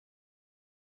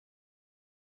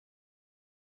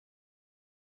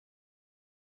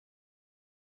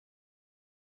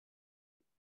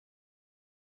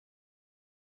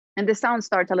 And the sound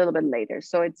starts a little bit later,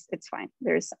 so it's fine.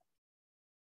 There's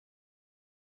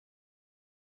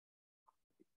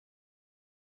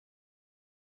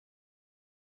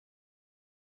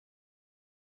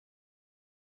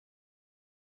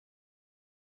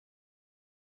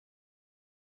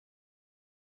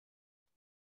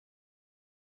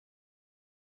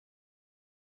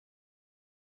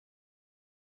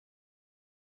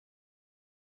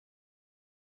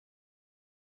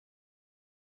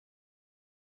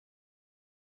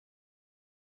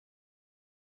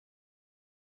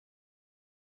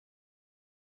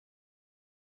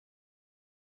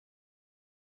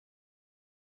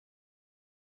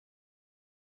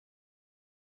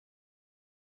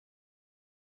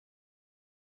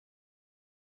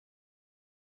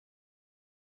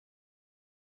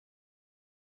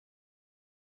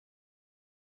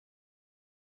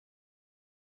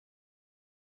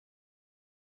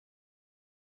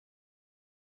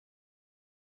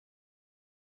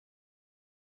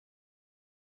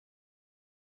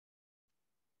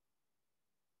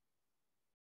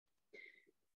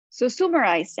so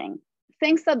summarizing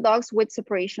things that dogs with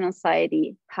separation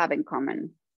anxiety have in common.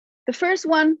 The first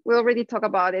one, we already talked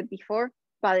about it before,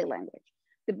 body language.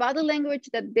 The body language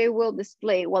that they will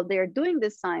display while they're doing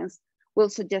the signs will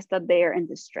suggest that they are in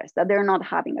distress, that they're not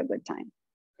having a good time.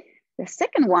 The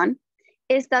second one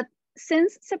is that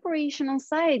since separation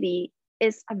anxiety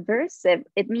is aversive,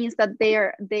 it means that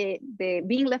they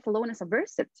being left alone is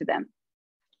aversive to them.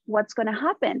 What's going to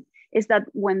happen is that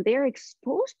when they're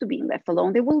exposed to being left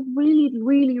alone, they will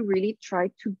really try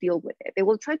to deal with it. They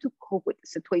will try to cope with the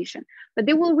situation, but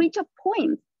they will reach a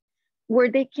point where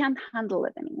they can't handle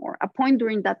it anymore, a point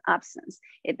during that absence.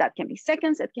 That can be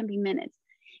seconds, it can be minutes.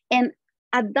 And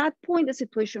at that point, the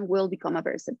situation will become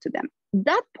aversive to them.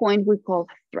 That point we call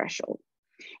threshold.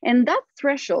 And that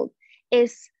threshold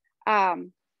is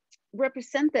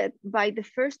represented by the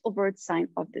first overt sign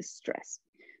of distress.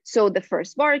 So the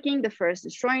first barking, the first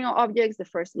destroying of objects, the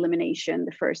first elimination,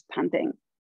 the first panting.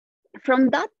 From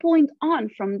that point on,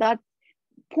 from that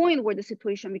point where the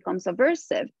situation becomes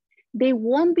aversive, they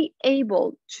won't be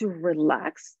able to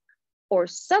relax or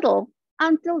settle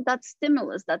until that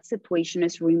stimulus, that situation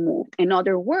is removed. In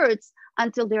other words,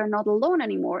 until they are not alone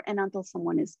anymore and until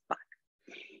someone is back.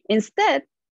 Instead,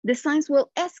 the signs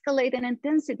will escalate in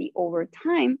intensity over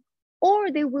time,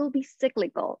 or they will be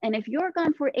cyclical. And if you're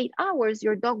gone for 8 hours,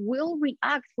 your dog will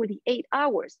react for the 8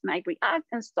 hours, might react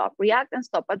and stop,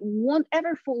 but won't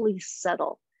ever fully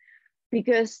settle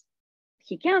because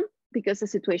he can't, because the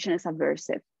situation is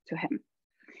aversive to him.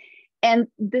 And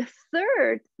the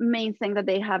third main thing that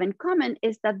they have in common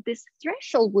is that this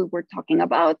threshold we were talking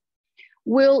about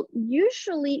will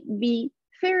usually be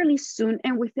fairly soon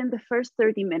and within the first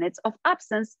 30 minutes of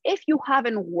absence if you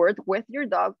haven't worked with your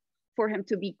dog for him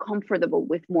to be comfortable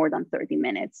with more than 30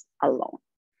 minutes alone.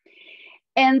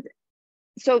 And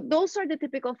so those are the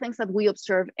typical things that we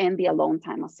observe in the alone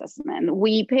time assessment.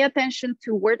 We pay attention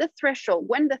to where the threshold,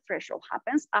 when the threshold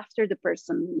happens, after the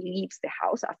person leaves the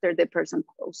house, after the person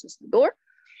closes the door.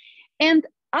 And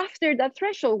after that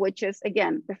threshold, which is,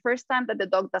 again, the first time that the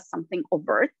dog does something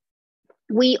overt,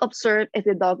 we observe if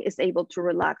the dog is able to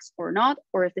relax or not,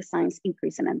 or if the signs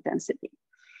increase in intensity.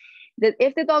 That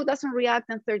if the dog doesn't react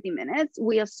in 30 minutes,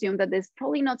 we assume that there's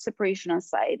probably not separation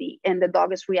anxiety and the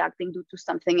dog is reacting due to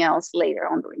something else later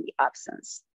on during the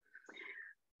absence.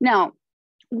 Now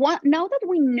that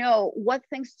we know what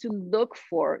things to look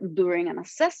for during an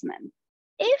assessment,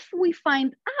 if we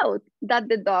find out that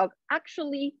the dog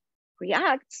actually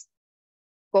reacts,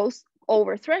 goes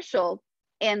over threshold,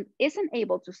 and isn't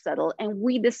able to settle, and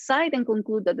we decide and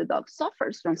conclude that the dog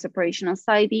suffers from separation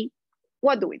anxiety,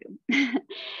 what do we do?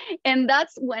 And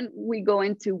that's when we go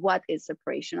into what is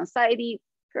separation anxiety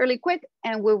fairly quick,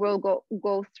 and we will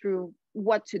go through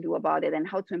what to do about it and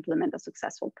how to implement a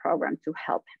successful program to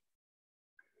help him.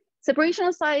 Separation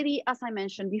anxiety, as I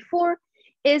mentioned before,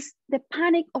 is the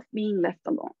panic of being left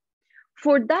alone.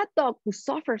 For that dog who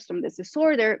suffers from this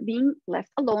disorder, being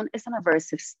left alone is an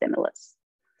aversive stimulus.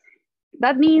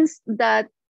 That means that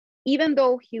even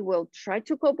though he will try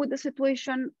to cope with the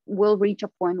situation, will reach a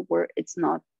point where it's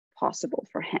not possible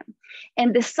for him.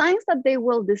 And the signs that they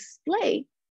will display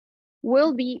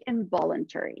will be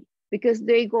involuntary because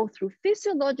they go through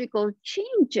physiological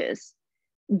changes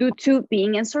due to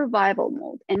being in survival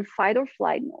mode and fight or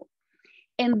flight mode.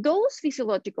 And those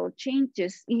physiological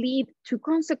changes lead to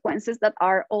consequences that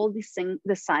are all the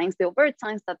signs, the overt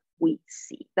signs that we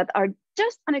see, that are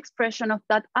just an expression of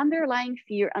that underlying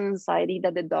fear and anxiety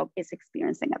that the dog is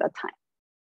experiencing at a time.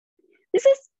 This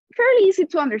is fairly easy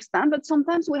to understand, but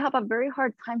sometimes we have a very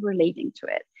hard time relating to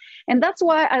it. And that's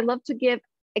why I love to give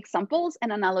examples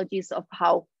and analogies of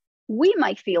how we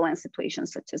might feel in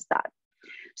situations such as that.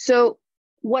 So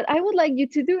what I would like you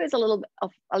to do is a little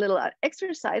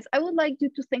exercise. I would like you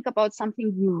to think about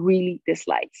something you really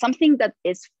dislike, something that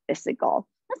is physical,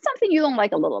 not something you don't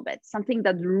like a little bit, something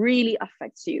that really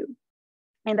affects you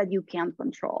and that you can't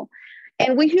control.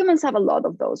 And we humans have a lot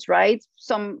of those, right?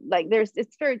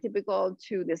 It's very typical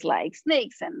to dislike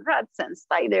snakes and rats and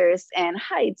spiders and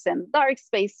heights and dark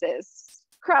spaces,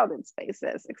 crowded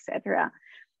spaces, etc.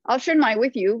 I'll share mine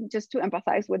with you just to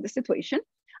empathize with the situation.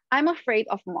 I'm afraid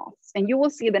of moths, and you will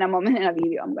see it in a moment in a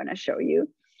video I'm going to show you.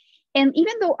 And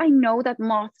even though I know that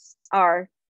moths are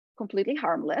completely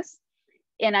harmless,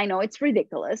 and I know it's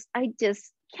ridiculous, I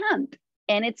just can't.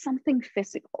 And it's something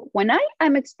physical. When I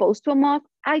am exposed to a moth,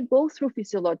 I go through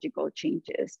physiological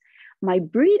changes. My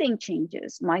breathing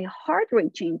changes, my heart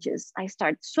rate changes, I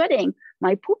start sweating,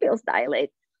 my pupils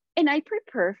dilate, and I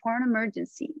prepare for an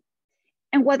emergency.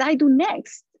 And what I do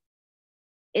next,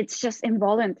 it's just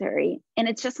involuntary, and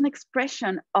it's just an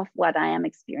expression of what I am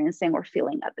experiencing or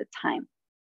feeling at the time.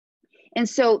 And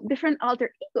so different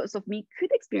alter egos of me could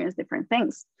experience different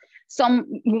things.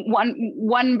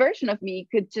 One version of me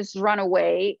could just run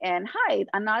away and hide.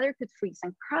 Another could freeze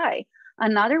and cry.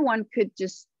 Another one could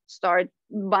just start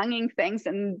banging things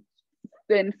and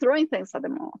then throwing things at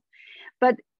them all.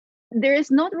 But there is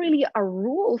not really a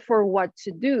rule for what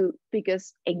to do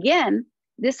because, again,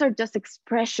 these are just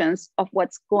expressions of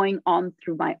what's going on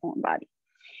through my own body.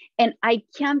 And I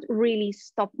can't really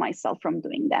stop myself from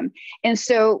doing them. And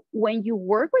so when you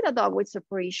work with a dog with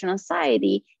separation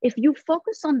anxiety, if you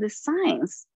focus on the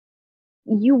signs,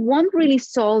 you won't really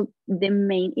solve the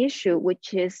main issue,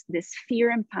 which is this fear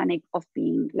and panic of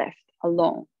being left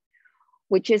alone,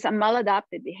 which is a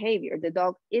maladaptive behavior. The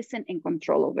dog isn't in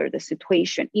control over the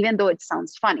situation, even though it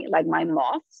sounds funny, like my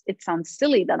moths. It sounds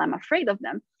silly that I'm afraid of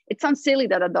them. It sounds silly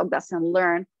that a dog doesn't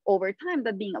learn over time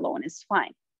that being alone is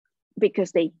fine,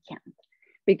 because they can't,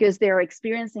 because they're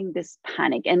experiencing this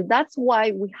panic. And that's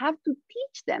why we have to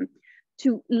teach them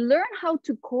to learn how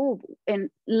to cope and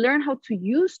learn how to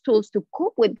use tools to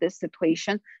cope with this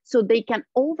situation so they can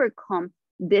overcome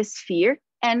this fear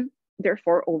and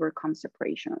therefore overcome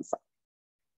separation anxiety.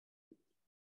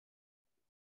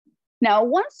 Now,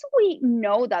 once we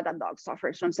know that a dog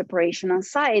suffers from separation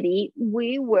anxiety,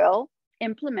 we will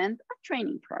implement a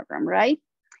training program, right?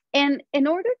 And in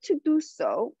order to do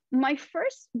so, my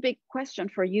first big question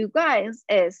for you guys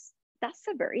is, does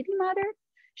severity matter?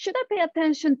 Should I pay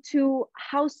attention to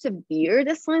how severe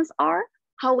the signs are,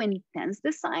 how intense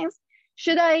the signs?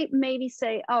 Should I maybe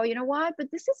say, oh, you know what, but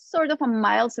this is sort of a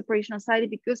mild separation anxiety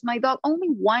because my dog only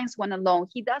whines when alone.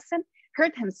 He doesn't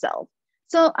hurt himself.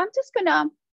 So I'm just gonna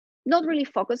not really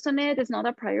focus on it. It's not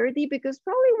a priority because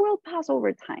probably will pass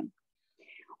over time.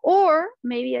 Or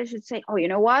maybe I should say, oh, you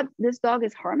know what? This dog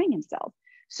is harming himself.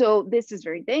 So this is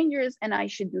very dangerous and I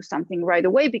should do something right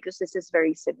away because this is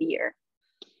very severe.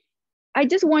 I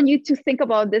just want you to think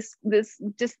about just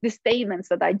the statements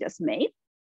that I just made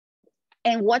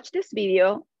and watch this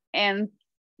video, and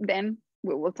then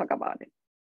we will talk about it.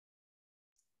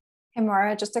 Hey,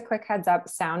 Moira, just a quick heads up,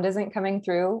 sound isn't coming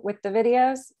through with the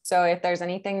videos. So if there's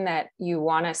anything that you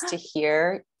want us to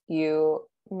hear, you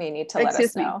may need to let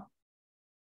us know.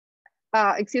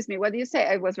 Excuse me, what do you say?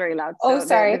 I was very loud. So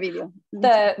sorry. The video.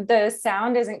 The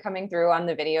sound isn't coming through on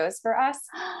the videos for us.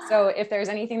 So if there's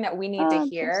anything that we need to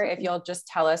hear, if you'll just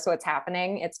tell us what's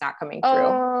happening, it's not coming through.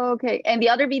 Oh, okay. And the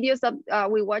other videos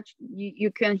that we watch,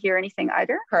 you can't hear anything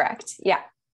either? Correct. Yeah.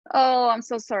 Oh, I'm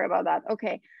so sorry about that.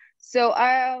 Okay. So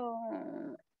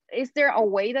is there a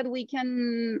way that we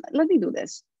can, let me do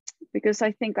this because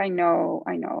I think I know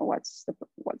what's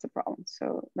the problem.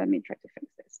 So let me try to fix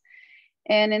this.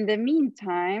 And in the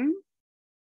meantime,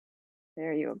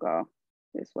 there you go.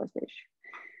 This was the issue.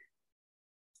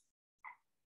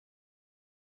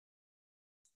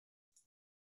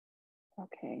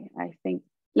 Okay, I think,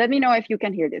 let me know if you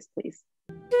can hear this, please.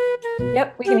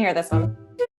 Yep, we can hear this one.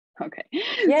 Okay.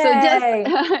 Yay.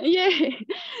 Yay.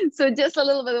 So just a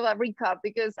little bit of a recap,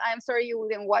 because I'm sorry you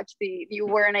didn't watch you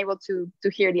weren't able to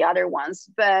hear the other ones,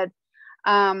 but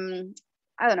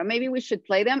I don't know, maybe we should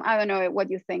play them. I don't know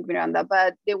what you think, Miranda,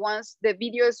 but the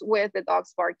videos with the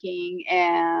dogs barking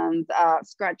and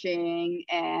scratching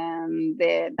and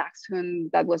the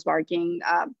dachshund that was barking,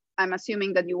 I'm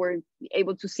assuming that you were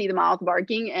able to see the mouth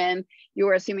barking and you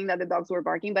were assuming that the dogs were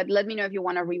barking, but let me know if you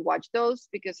want to rewatch those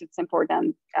because it's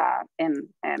important and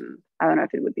I don't know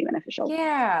if it would be beneficial.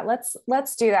 Yeah,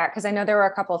 let's do that because I know there were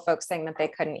a couple of folks saying that they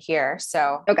couldn't hear.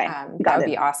 So okay, that would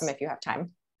be awesome if you have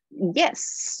time. Yes,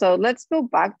 so let's go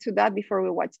back to that before we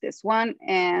watch this one,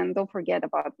 and don't forget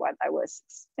about what I was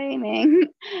explaining.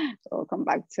 We'll come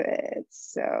back to it.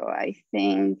 So I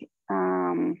think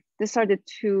these are the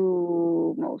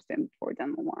two most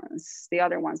important ones. The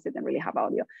other ones didn't really have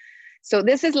audio. So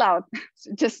this is loud,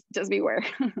 just beware.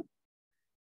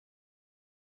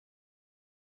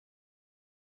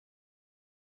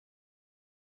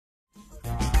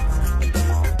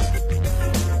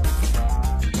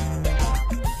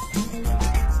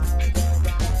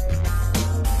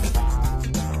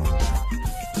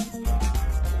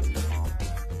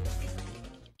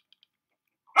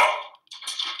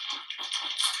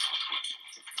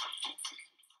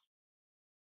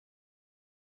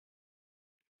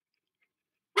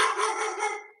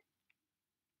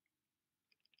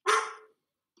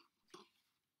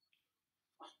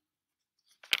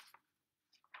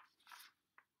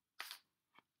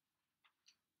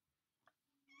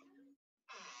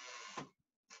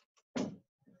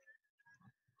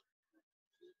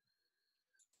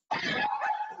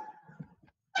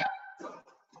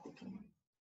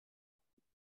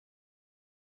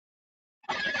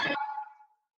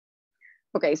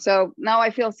 Okay, so now I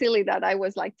feel silly that I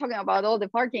was like talking about all the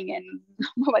parking and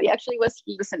nobody actually was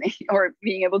listening or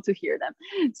being able to hear them.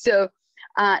 So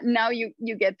now you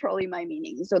get probably my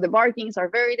meaning. So the barkings are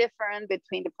very different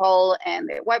between the pole and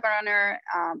the Weimaraner.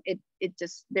 It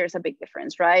just, there's a big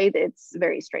difference, right? It's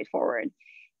very straightforward.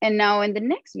 And now in the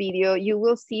next video, you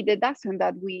will see the dachshund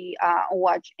that we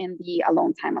watch in the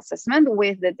alone time assessment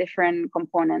with the different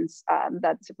components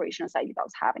that separation anxiety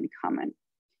dogs have in common.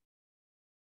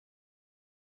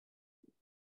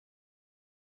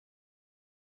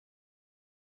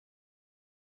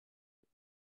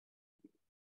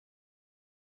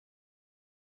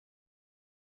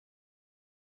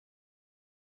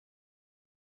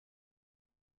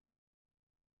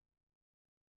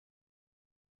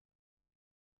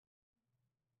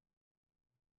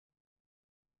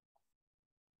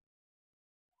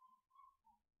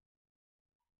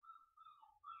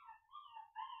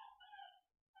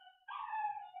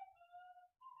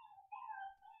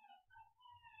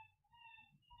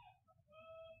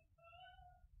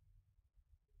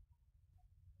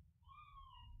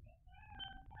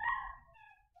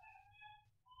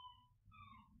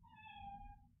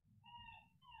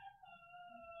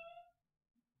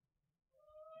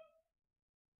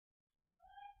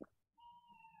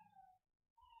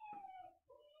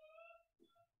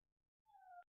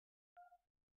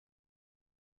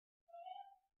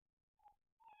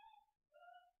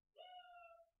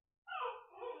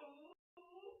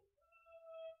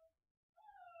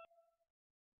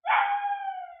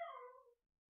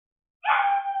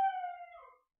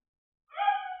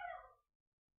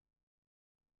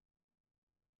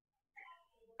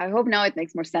 I hope now it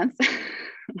makes more sense.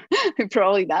 It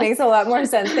probably does. Makes a lot more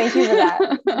sense. Thank you for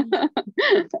that.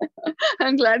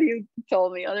 I'm glad you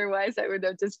told me. Otherwise, I would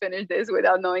have just finished this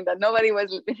without knowing that nobody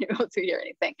was able to hear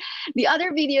anything. The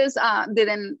other videos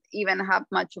didn't even have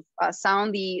much of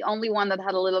sound. The only one that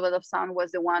had a little bit of sound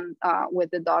was the one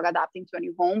with the dog adapting to a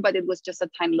new home, but it was just a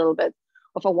tiny little bit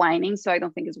of a whining. So I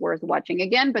don't think it's worth watching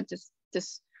again, but just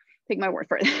take my word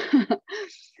for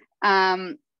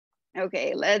it.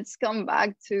 Okay, let's come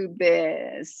back to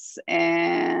this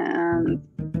and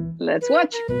let's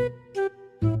watch.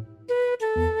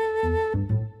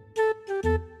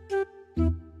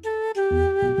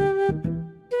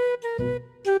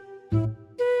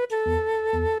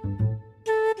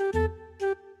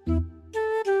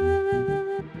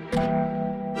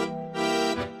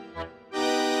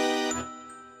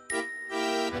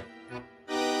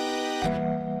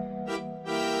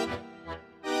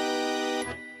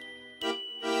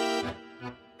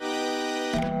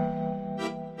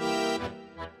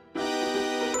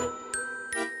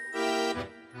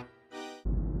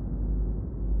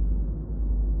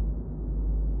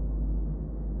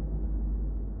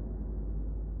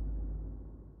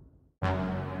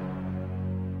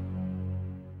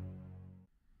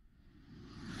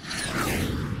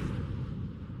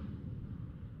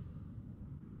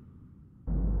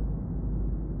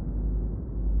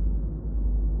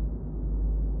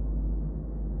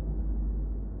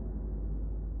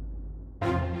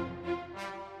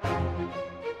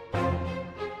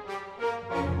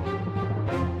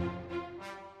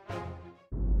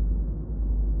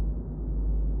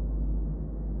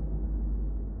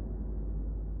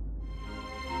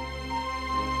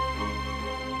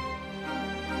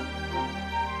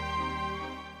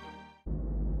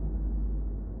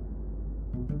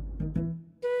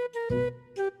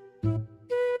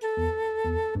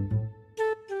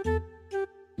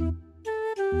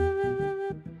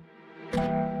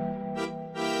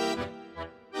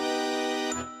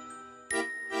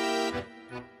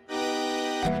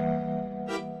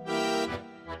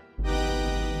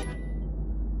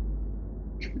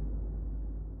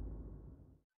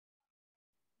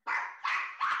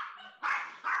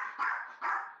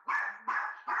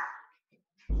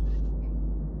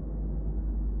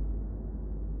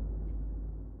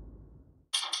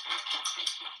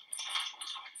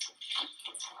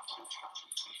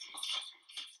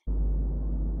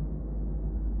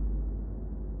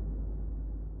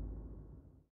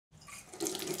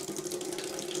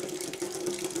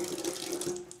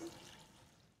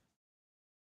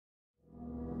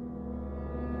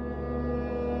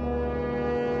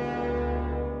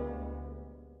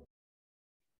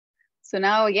 So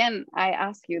now again, I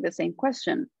ask you the same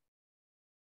question.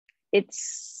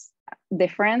 It's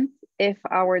different if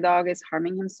our dog is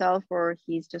harming himself or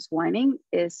he's just whining.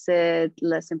 Is it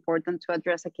less important to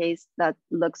address a case that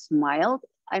looks mild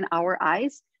in our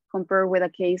eyes compared with a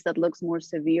case that looks more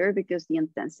severe because the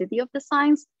intensity of the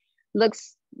signs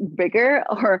looks bigger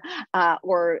or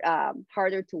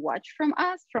harder to watch from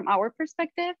us, from our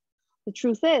perspective? The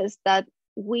truth is that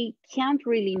we can't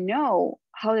really know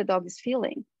how the dog is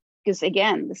feeling. Because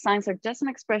again, the signs are just an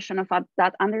expression of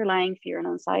that underlying fear and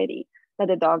anxiety that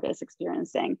the dog is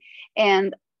experiencing.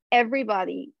 And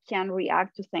everybody can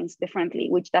react to things differently,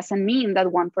 which doesn't mean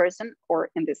that one person,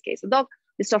 or in this case, a dog,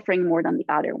 is suffering more than the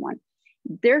other one.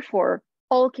 Therefore,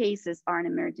 all cases are an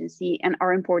emergency and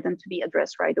are important to be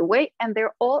addressed right away. And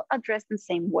they're all addressed in the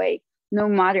same way, no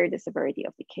matter the severity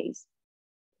of the case.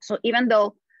 So even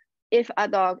though if a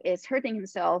dog is hurting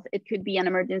himself, it could be an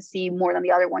emergency more than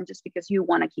the other one just because you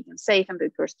want to keep him safe and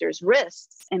because there's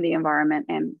risks in the environment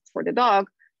and for the dog,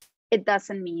 it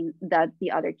doesn't mean that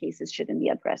the other cases shouldn't be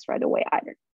addressed right away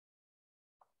either.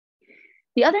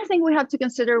 The other thing we have to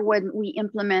consider when we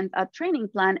implement a training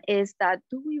plan is that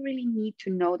do we really need to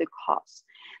know the cause?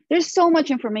 There's so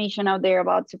much information out there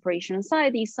about separation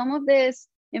anxiety. Some of this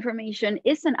information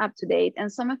isn't up to date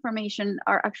and some information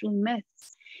are actually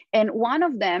myths. And one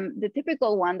of them, the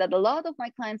typical one that a lot of my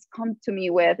clients come to me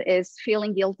with is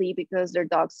feeling guilty because their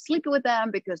dogs sleep with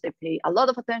them, because they pay a lot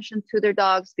of attention to their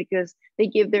dogs, because they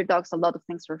give their dogs a lot of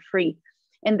things for free.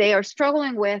 And they are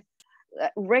struggling with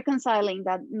reconciling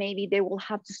that maybe they will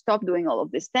have to stop doing all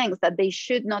of these things, that they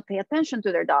should not pay attention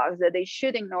to their dogs, that they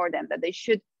should ignore them, that they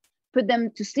should put them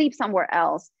to sleep somewhere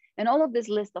else, and all of this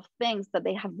list of things that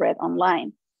they have read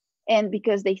online. And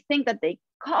because they think that they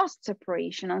caused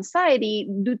separation anxiety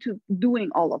due to doing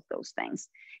all of those things.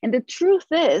 And the truth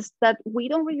is that we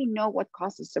don't really know what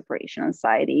causes separation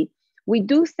anxiety. We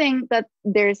do think that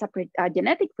there is a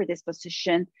genetic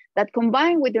predisposition that,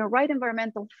 combined with the right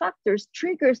environmental factors,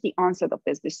 triggers the onset of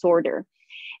this disorder.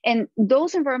 And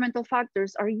those environmental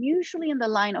factors are usually in the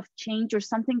line of change or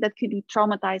something that could be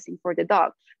traumatizing for the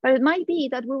dog. But it might be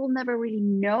that we will never really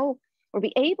know or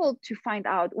be able to find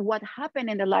out what happened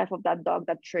in the life of that dog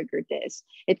that triggered this.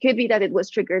 It could be that it was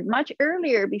triggered much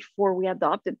earlier before we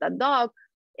adopted that dog.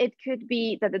 It could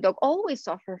be that the dog always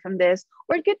suffered from this,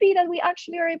 or it could be that we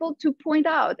actually are able to point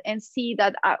out and see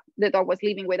that the dog was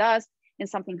living with us and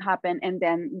something happened, and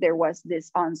then there was this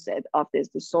onset of this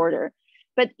disorder.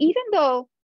 But even though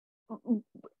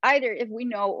either if we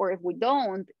know or if we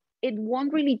don't, it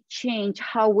won't really change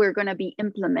how we're going to be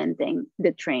implementing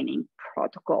the training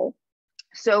protocol.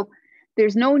 So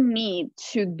there's no need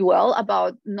to dwell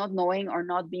about not knowing or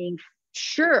not being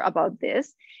sure about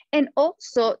this. And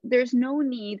also there's no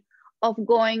need of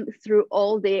going through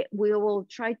all the, we will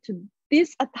try to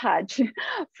disattach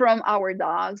from our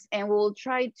dogs, and we'll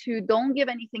try to don't give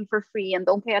anything for free and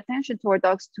don't pay attention to our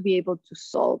dogs to be able to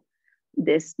solve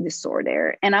this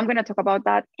disorder. And I'm going to talk about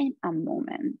that in a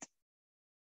moment.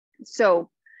 So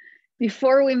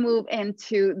before we move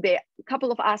into the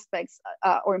couple of aspects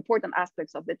or important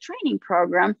aspects of the training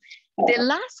program, the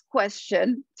last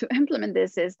question to implement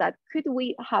this is that, could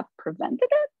we have prevented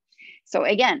it? So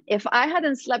again, if I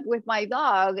hadn't slept with my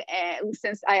dog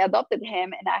since I adopted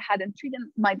him, and I hadn't treated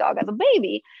my dog as a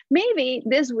baby, maybe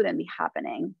this wouldn't be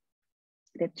happening.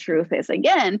 The truth is,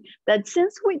 again, that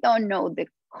since we don't know the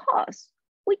cause,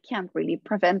 we can't really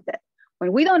prevent it.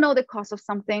 When we don't know the cause of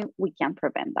something, we can't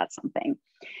prevent that something.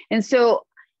 And so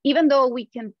even though we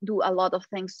can do a lot of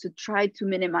things to try to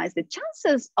minimize the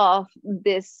chances of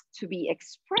this to be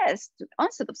expressed,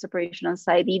 onset of separation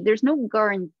anxiety, there's no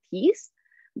guarantees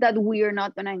that we are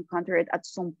not going to encounter it at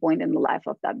some point in the life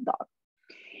of that dog.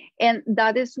 And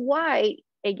that is why,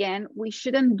 again, we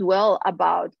shouldn't dwell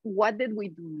about what did we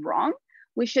do wrong.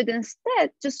 We should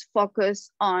instead just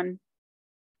focus on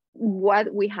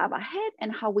what we have ahead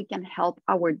and how we can help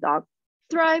our dog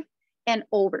thrive and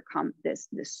overcome this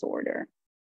disorder.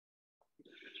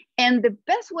 And the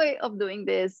best way of doing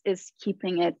this is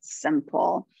keeping it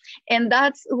simple. And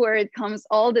that's where it comes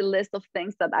all the list of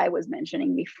things that I was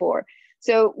mentioning before.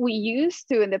 So we used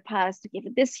to, in the past, to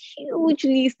give this huge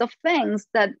list of things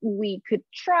that we could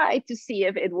try to see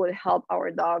if it would help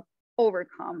our dog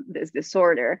overcome this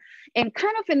disorder. And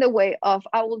kind of in the way of,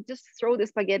 I will just throw the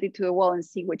spaghetti to the wall and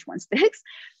see which one sticks.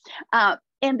 And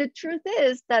the truth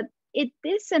is that it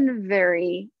isn't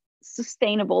very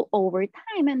sustainable over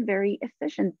time and very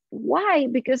efficient. Why?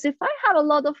 Because if I have a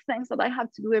lot of things that I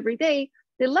have to do every day,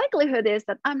 the likelihood is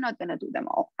that I'm not going to do them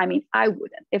all. I mean, I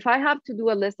wouldn't. If I have to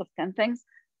do a list of 10 things,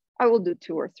 I will do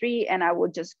 2 or 3, and I will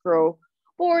just grow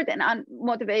bored and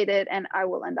unmotivated, and I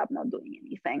will end up not doing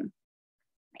anything.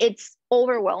 It's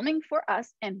overwhelming for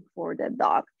us and for the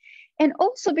dog. And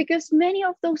also because many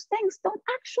of those things don't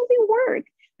actually work,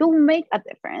 don't make a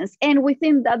difference. And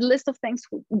within that list of things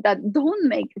that don't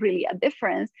make really a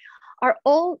difference are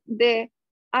all the,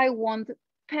 I won't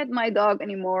pet my dog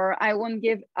anymore. I won't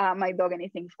give my dog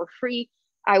anything for free.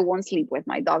 I won't sleep with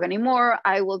my dog anymore.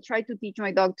 I will try to teach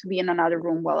my dog to be in another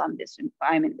room while I'm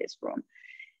in this room.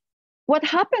 What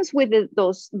happens with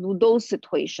those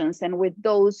situations and with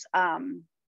those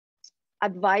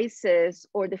advices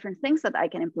or different things that I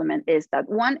can implement is that,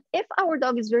 one, if our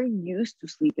dog is very used to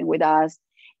sleeping with us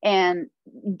and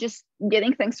just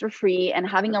getting things for free and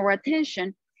having our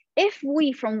attention, if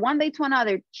we from one day to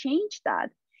another change that,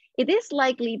 it is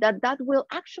likely that that will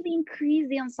actually increase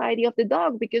the anxiety of the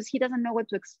dog because he doesn't know what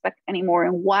to expect anymore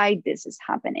and why this is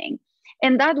happening.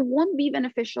 And that won't be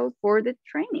beneficial for the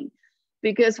training,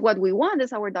 because what we want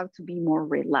is our dog to be more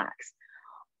relaxed.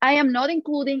 I am not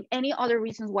including any other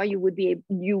reasons why you would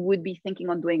be thinking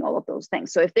on doing all of those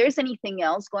things. So if there's anything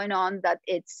else going on that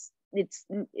it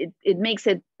makes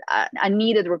it a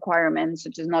needed requirement,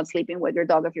 such as not sleeping with your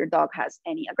dog if your dog has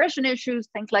any aggression issues,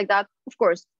 things like that, of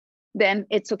course, then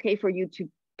it's okay for you to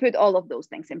put all of those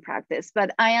things in practice.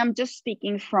 But I am just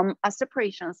speaking from a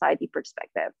separation anxiety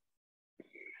perspective.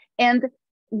 And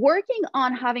working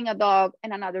on having a dog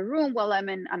in another room while I'm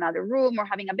in another room, or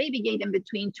having a baby gate in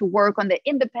between to work on the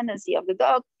independency of the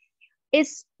dog,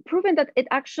 is proven that it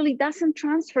actually doesn't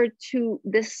transfer to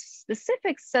this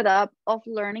specific setup of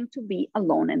learning to be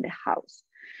alone in the house.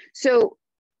 So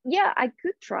yeah, I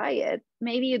could try it.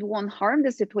 Maybe it won't harm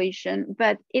the situation,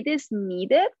 but it is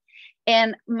needed.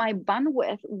 And my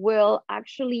bandwidth will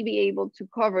actually be able to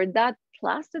cover that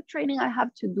plus the training I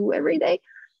have to do every day.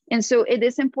 And so it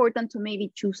is important to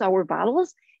maybe choose our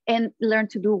battles and learn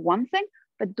to do one thing,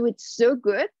 but do it so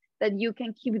good that you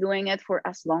can keep doing it for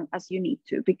as long as you need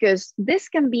to, because this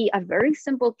can be a very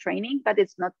simple training, but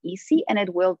it's not easy and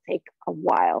it will take a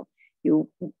while. You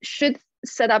should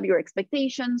set up your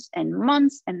expectations in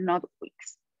months and not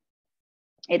weeks.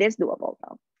 It is doable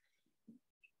though.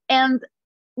 And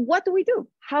what do we do?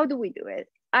 How do we do it?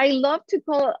 I love to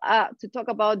talk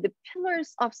about the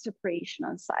pillars of separation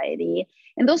anxiety.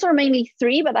 And those are mainly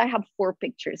 3, but I have 4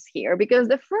 pictures here, because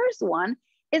the first one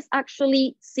is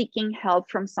actually seeking help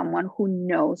from someone who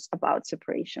knows about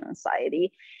separation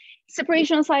anxiety.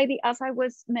 Separation anxiety, as I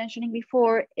was mentioning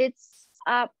before, it's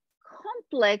a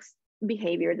complex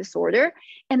behavior disorder,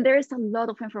 and there is a lot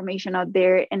of information out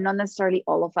there, and not necessarily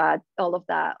all of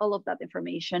that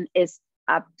information is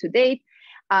up to date,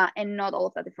 and not all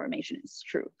of that information is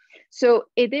true. So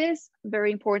it is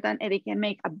very important, and it can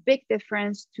make a big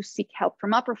difference to seek help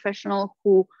from a professional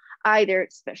who either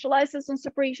specializes on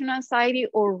separation anxiety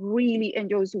or really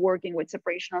enjoys working with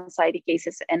separation anxiety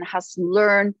cases and has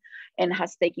learned and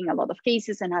has taken a lot of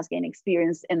cases and has gained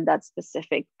experience in that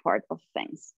specific part of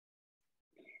things.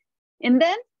 And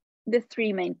then the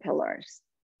 3 main pillars.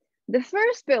 The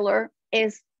first pillar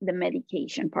is the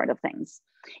medication part of things.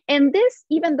 And this,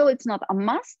 even though it's not a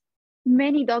must,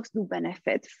 many dogs do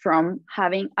benefit from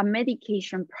having a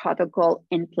medication protocol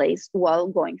in place while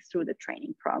going through the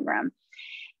training program.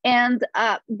 And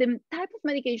the type of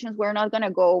medications, we're not going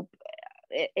to go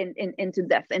into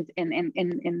depth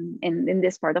in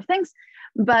this part of things,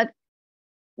 but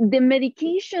the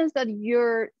medications that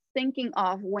you're thinking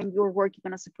of when you're working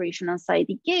on a separation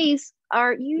anxiety case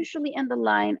are usually in the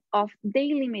line of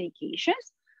daily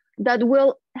medications that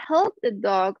will help the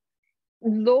dog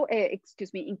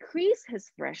increase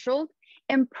his threshold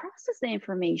and process the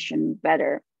information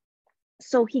better,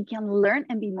 so he can learn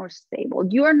and be more stable.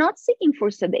 You are not seeking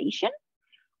for sedation,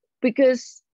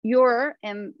 because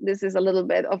and this is a little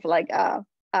bit of like,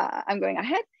 I'm going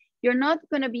ahead, you're not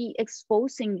going to be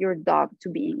exposing your dog to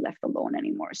being left alone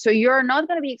anymore. So you're not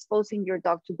going to be exposing your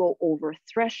dog to go over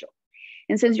threshold.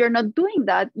 And since you're not doing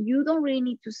that, you don't really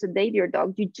need to sedate your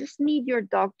dog. You just need your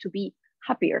dog to be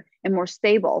happier and more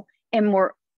stable and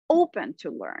more open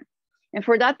to learn. And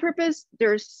for that purpose,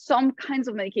 there's some kinds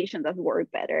of medication that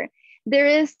work better. There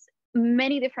is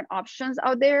many different options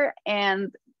out there,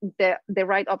 and the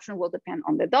right option will depend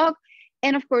on the dog.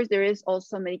 And of course, there is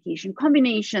also medication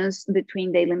combinations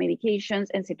between daily medications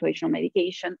and situational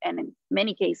medication. And in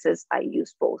many cases, I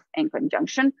use both in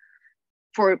conjunction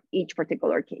for each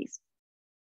particular case.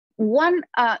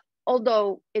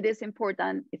 Although it is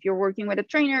important, if you're working with a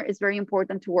trainer, it's very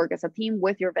important to work as a team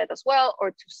with your vet as well,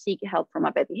 or to seek help from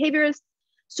a vet behaviorist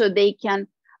so they can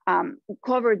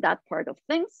cover that part of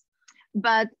things.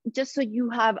 But just so you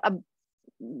have a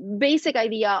basic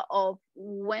idea of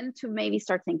when to maybe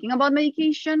start thinking about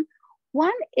medication,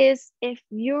 one is if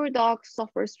your dog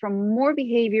suffers from more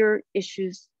behavior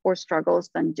issues or struggles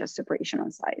than just separation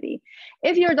anxiety.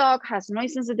 If your dog has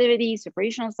noise sensitivity,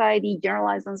 separation anxiety,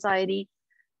 generalized anxiety,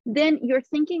 then you're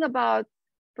thinking about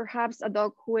perhaps a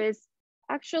dog who is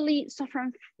actually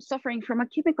suffering from a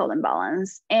chemical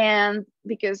imbalance. And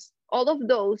because all of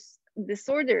those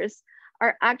disorders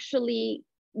are actually,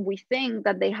 we think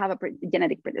that they have a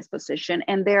genetic predisposition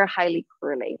and they're highly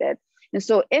correlated. And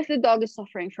so if the dog is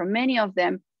suffering from many of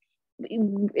them,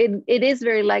 it is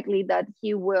very likely that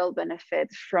he will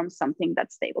benefit from something that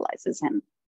stabilizes him.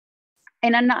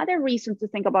 And another reason to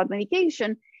think about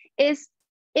medication is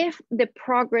if the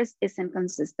progress is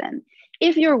inconsistent.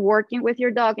 If you're working with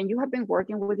your dog and you have been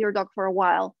working with your dog for a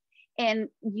while, and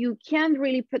you can't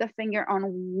really put a finger on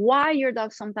why your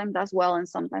dog sometimes does well and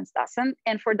sometimes doesn't.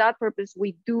 And for that purpose,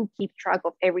 we do keep track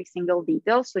of every single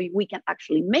detail so we can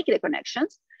actually make the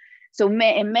connections. So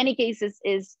in many cases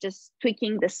is just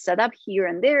tweaking the setup here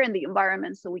and there in the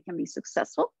environment so we can be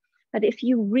successful. But if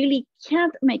you really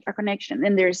can't make a connection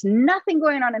and there's nothing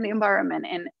going on in the environment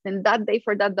and then that day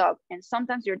for that dog, and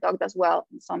sometimes your dog does well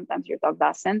and sometimes your dog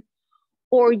doesn't,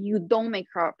 or you don't make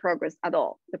progress at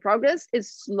all. The progress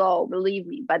is slow, believe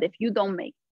me, but if you don't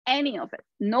make any of it,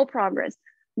 no progress,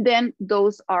 then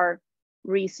those are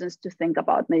reasons to think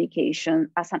about medication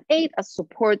as an aid, as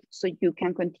support, so you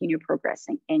can continue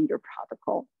progressing in your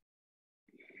protocol.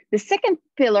 The second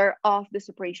pillar of the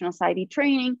separation anxiety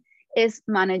training is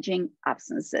managing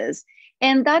absences.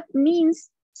 And that means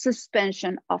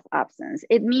suspension of absence.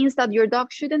 It means that your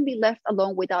dog shouldn't be left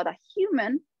alone without a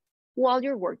human while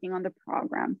you're working on the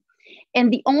program.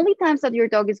 And the only times that your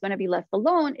dog is going to be left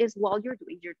alone is while you're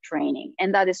doing your training.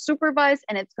 And that is supervised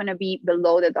and it's going to be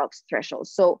below the dog's threshold.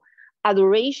 So a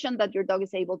duration that your dog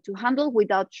is able to handle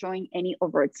without showing any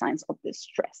overt signs of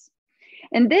distress.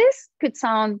 And this could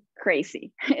sound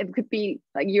crazy. It could be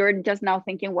like you're just now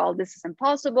thinking, well, this is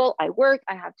impossible. I work,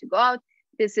 I have to go out.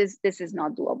 This is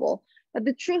not doable. But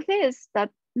the truth is that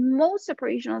most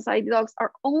separation anxiety dogs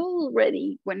are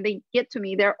already, when they get to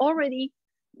me, they're already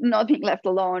not being left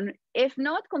alone, if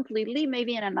not completely,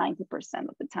 maybe in a 90%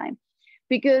 of the time,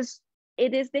 because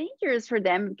it is dangerous for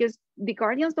them, because the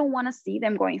guardians don't want to see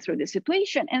them going through this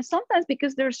situation. And sometimes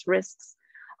because there's risks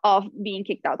of being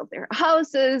kicked out of their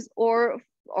houses or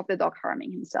of the dog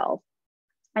harming himself.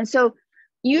 And so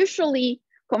usually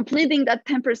completing that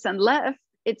 10% left,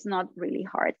 it's not really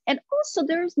hard. And also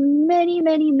there's many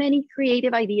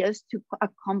creative ideas to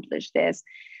accomplish this.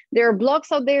 There are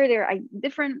blogs out there, there are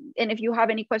different, and if you have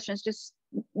any questions, just,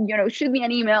 shoot me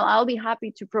an email. I'll be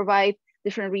happy to provide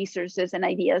different resources and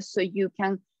ideas so you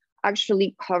can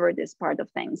actually cover this part of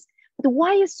things. But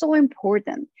why is so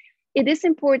important? It is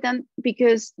important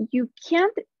because you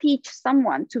can't teach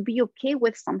someone to be okay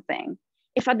with something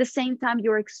if at the same time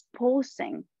you're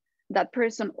exposing that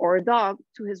person or dog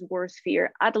to his worst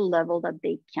fear at a level that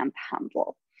they can't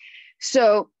handle.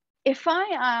 So if I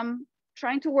am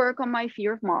trying to work on my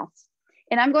fear of moths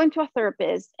and I'm going to a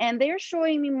therapist and they're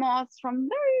showing me moths from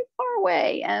very far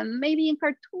away and maybe in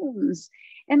cartoons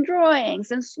and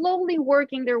drawings and slowly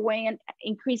working their way and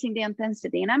increasing the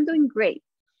intensity, and I'm doing great.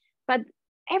 But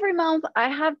every month I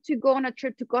have to go on a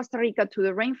trip to Costa Rica to the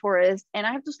rainforest, and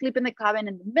I have to sleep in the cabin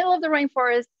in the middle of the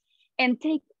rainforest and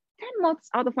take 10 moths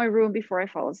out of my room before I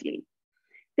fall asleep.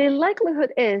 The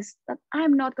likelihood is that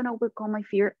I'm not going to overcome my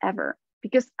fear ever,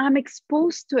 because I'm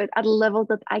exposed to it at a level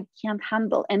that I can't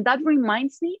handle. And that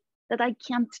reminds me that I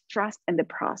can't trust in the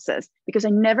process, because I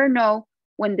never know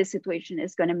when this situation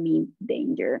is going to mean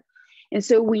danger. And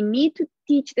so we need to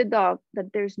teach the dog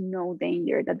that there's no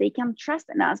danger, that they can trust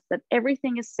in us, that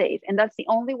everything is safe. And that's the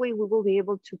only way we will be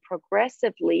able to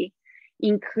progressively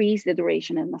increase the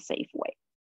duration in a safe way.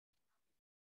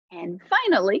 And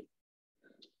finally,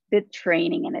 the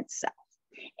training in itself.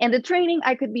 And the training,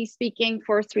 I could be speaking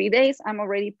for 3 days. I'm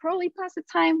already probably past the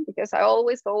time because I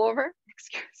always go over.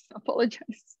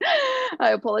 I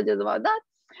apologize about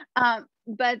that.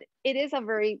 But it is a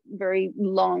very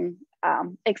long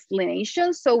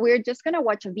explanation. So we're just going to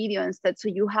watch a video instead, so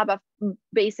you have a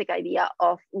basic idea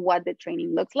of what the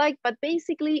training looks like. But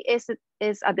basically, is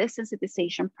a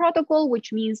desensitization protocol,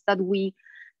 which means that we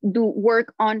do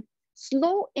work on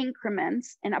slow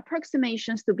increments and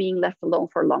approximations to being left alone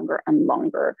for longer and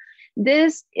longer.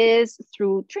 This is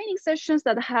through training sessions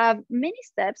that have many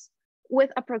steps with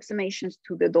approximations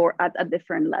to the door at a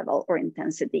different level or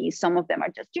intensity. Some of them are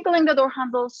just jiggling the door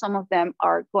handle. Some of them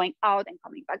are going out and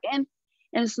coming back in.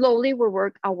 And slowly we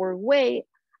work our way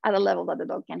at a level that the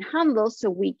dog can handle, so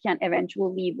we can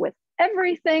eventually leave with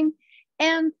everything.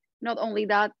 And not only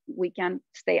that, we can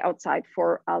stay outside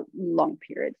for a long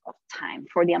period of time,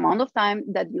 for the amount of time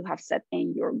that you have set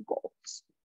in your goals.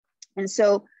 And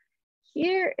so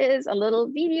here is a little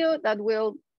video that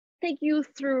will take you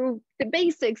through the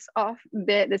basics of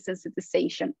the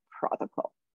desensitization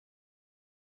protocol.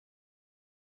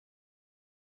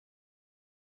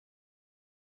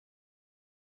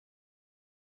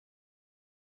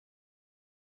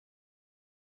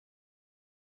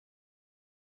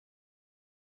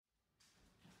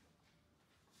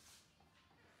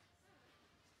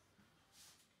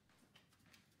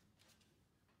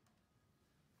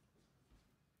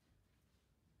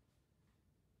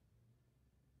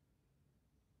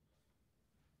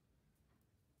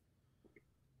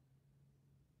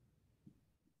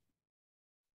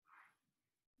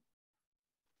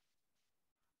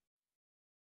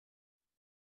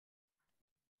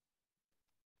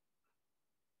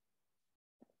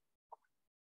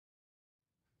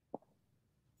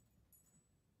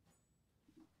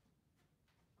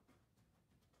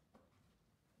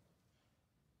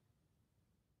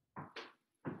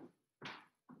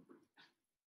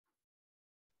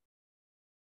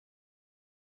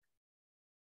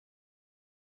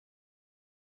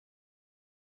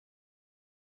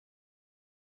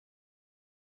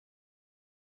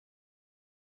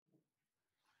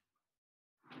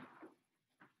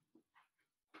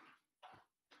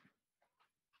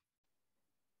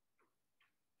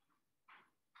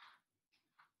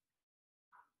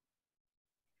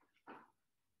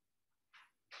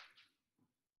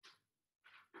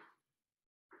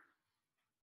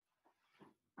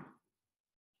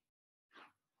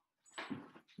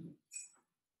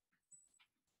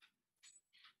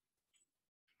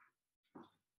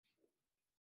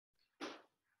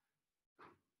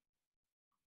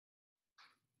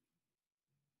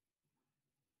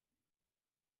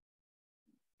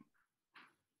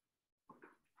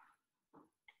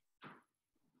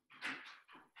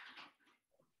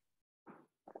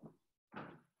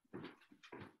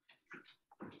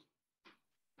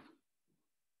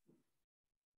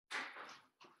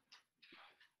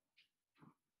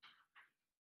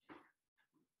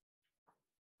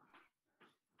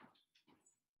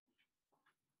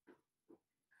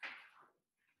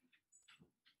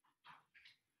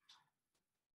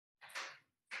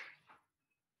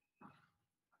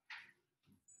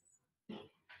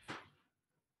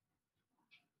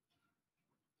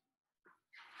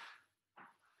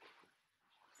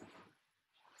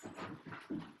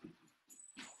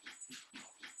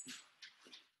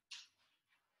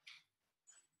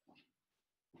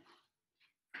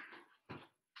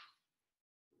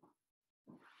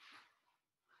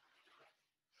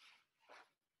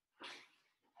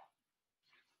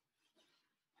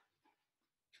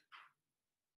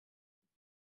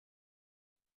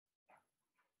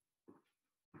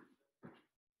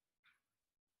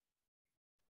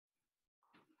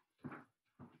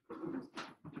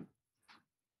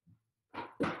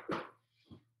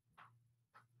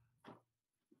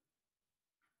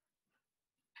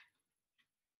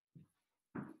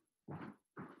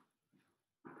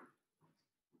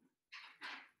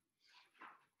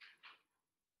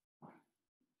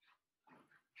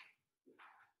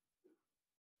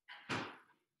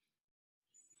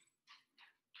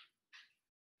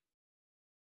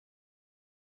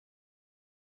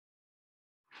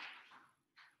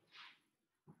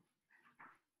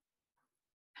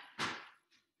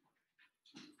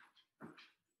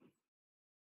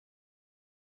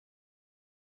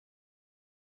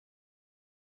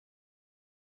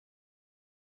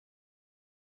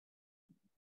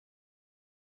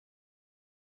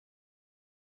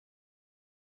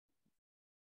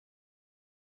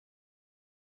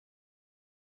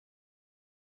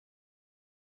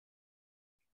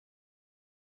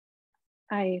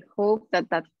 I hope that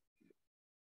that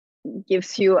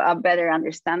gives you a better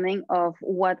understanding of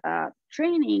what a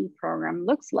training program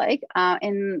looks like.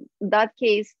 In that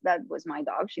case, that was my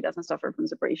dog. She doesn't suffer from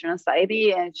separation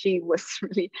anxiety, and she was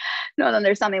really not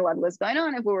understanding what was going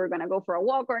on, if we were going to go for a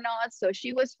walk or not. So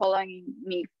she was following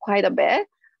me quite a bit,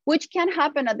 which can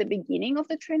happen at the beginning of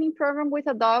the training program with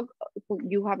a dog who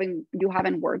you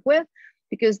haven't worked with,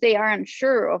 because they are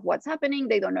unsure of what's happening.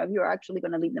 They don't know if you're actually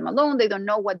going to leave them alone. They don't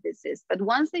know what this is. But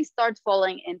once they start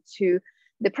falling into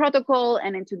the protocol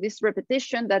and into this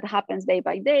repetition that happens day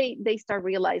by day, they start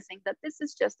realizing that this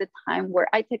is just a time where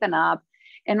I take a nap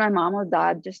and my mom or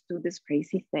dad just do this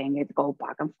crazy thing. It go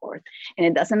back and forth and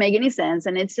it doesn't make any sense.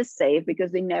 And it's just safe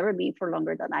because they never leave for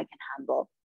longer than I can handle.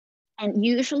 And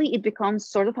usually it becomes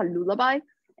sort of a lullaby.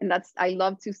 And that's, I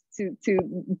love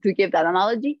to give that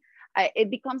analogy.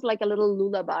 It becomes like a little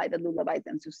lullaby that lullibies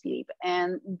them to sleep,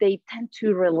 and they tend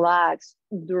to relax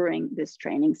during these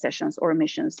training sessions or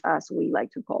missions, as we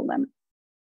like to call them.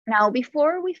 Now,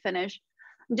 before we finish,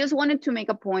 just wanted to make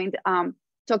a point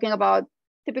talking about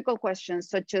typical questions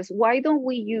such as, why don't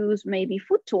we use maybe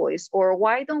food toys, or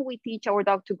why don't we teach our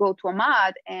dog to go to a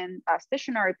mat and a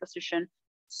stationary position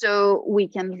so we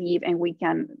can leave and we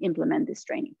can implement this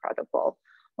training protocol?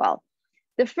 Well,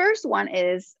 the first one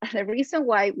is, the reason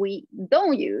why we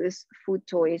don't use food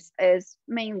toys is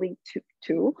mainly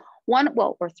two. One,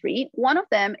 well, or three. One of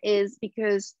them is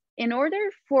because in order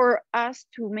for us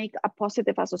to make a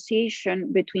positive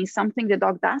association between something the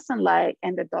dog doesn't like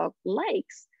and the dog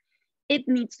likes, it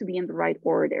needs to be in the right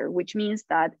order, which means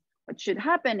that what should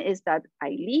happen is that I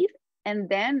leave and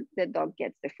then the dog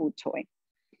gets the food toy.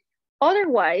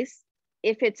 Otherwise,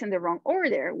 if it's in the wrong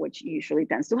order, which usually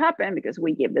tends to happen because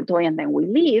we give the toy and then we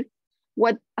leave,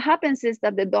 what happens is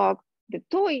that the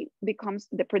toy becomes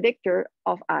the predictor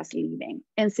of us leaving.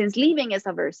 And since leaving is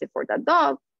aversive for that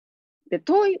dog, the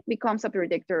toy becomes a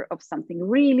predictor of something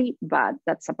really bad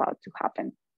that's about to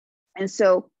happen. And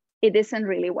so it isn't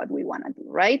really what we want to do,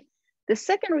 right? The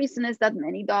second reason is that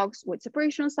many dogs with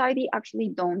separation anxiety actually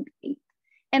don't eat.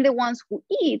 And the ones who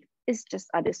eat is just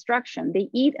a distraction. They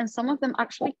eat and some of them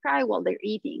actually cry while they're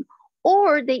eating,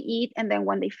 or they eat and then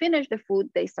when they finish the food,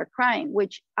 they start crying,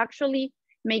 which actually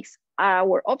makes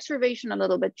our observation a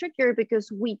little bit trickier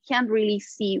because we can't really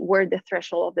see where the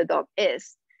threshold of the dog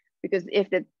is. Because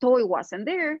if the toy wasn't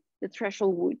there, the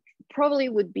threshold would probably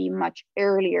be much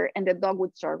earlier and the dog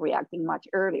would start reacting much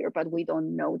earlier, but we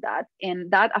don't know that.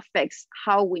 And that affects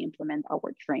how we implement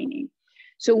our training.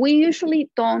 So we usually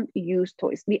don't use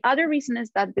toys. The other reason is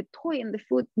that the toy and the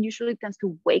food usually tends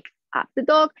to wake up the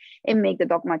dog and make the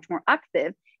dog much more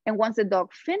active. And once the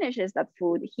dog finishes that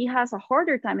food, he has a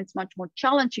harder time. It's much more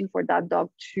challenging for that dog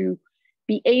to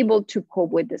be able to cope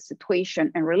with the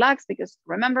situation and relax, because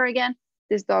remember again,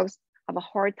 these dogs have a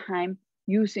hard time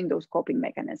using those coping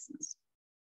mechanisms.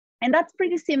 And that's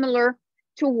pretty similar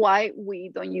to why we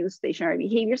don't use stationary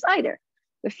behaviors either.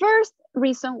 The first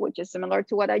reason, which is similar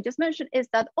to what I just mentioned, is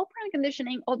that operant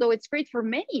conditioning, although it's great for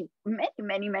many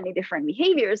different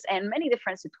behaviors and many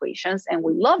different situations, and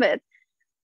we love it,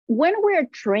 when we're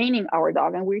training our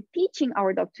dog and we're teaching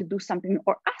our dog to do something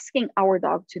or asking our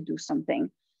dog to do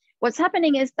something, what's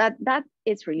happening is that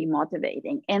is really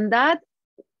motivating, and that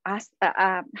has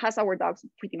our dogs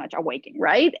pretty much awaking,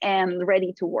 right? And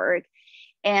ready to work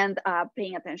and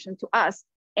paying attention to us.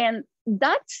 And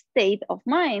that state of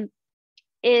mind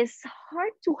is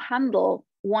hard to handle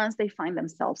once they find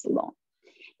themselves alone.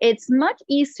 It's much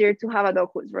easier to have a dog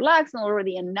who's relaxed and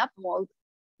already in nap mode,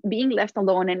 being left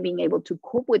alone and being able to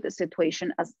cope with the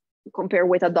situation as compared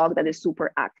with a dog that is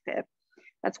super active.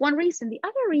 That's one reason. The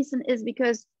other reason is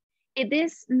because it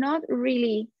is not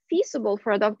really feasible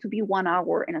for a dog to be 1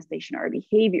 hour in a stationary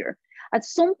behavior. At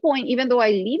some point, even though I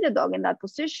leave the dog in that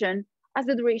position, as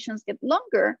the durations get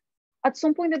longer, at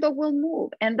some point the dog will move,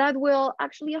 and that will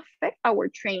actually affect our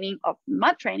training of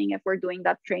mat training if we're doing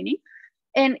that training.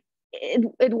 And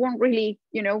it won't really,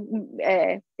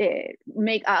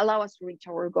 allow us to reach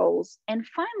our goals. And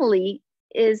finally,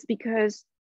 is because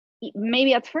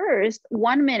maybe at first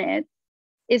 1 minute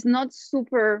is not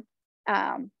super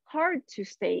hard to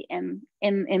stay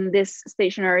in this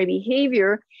stationary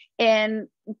behavior, and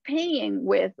paying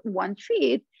with one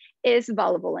treat is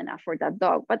valuable enough for that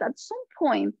dog. But at some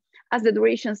point, as the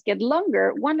durations get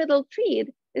longer, one little treat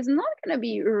is not going to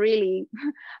be really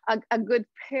a good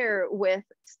pair with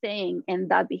staying in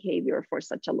that behavior for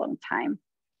such a long time.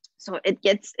 So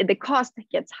the cost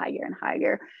gets higher and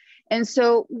higher. And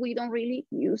so we don't really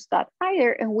use that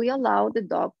either. And we allow the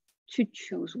dog to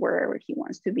choose wherever he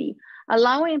wants to be.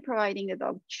 Allowing and providing the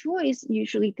dog choice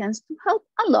usually tends to help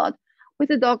a lot with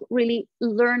the dog really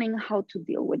learning how to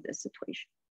deal with this situation.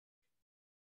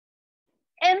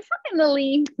 And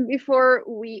finally, before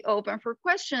we open for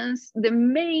questions, the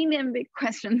main and big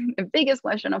question, the biggest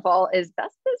question of all is,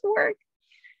 does this work?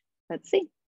 Let's see.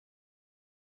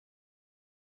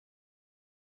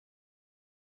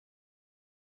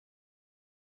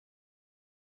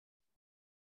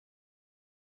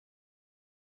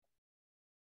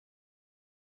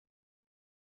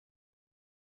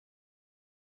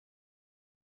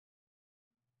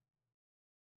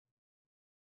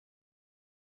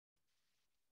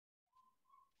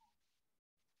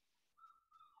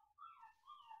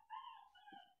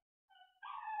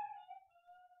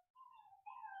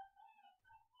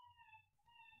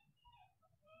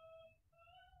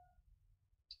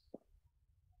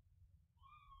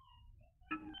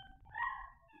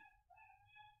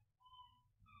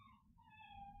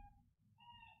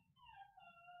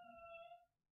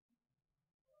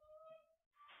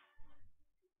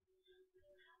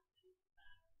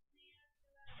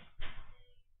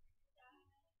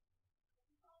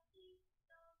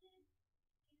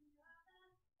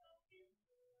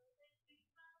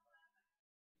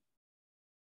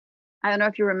 I don't know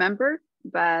if you remember,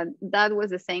 but that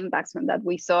was the same background that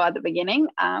we saw at the beginning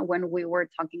when we were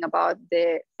talking about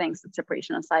the things that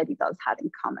separation anxiety does have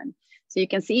in common. So you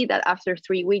can see that after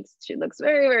 3 weeks, she looks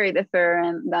very, very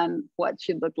different than what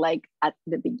she looked like at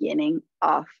the beginning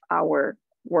of our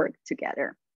work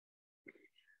together.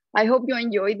 I hope you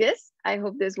enjoyed this. I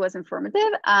hope this was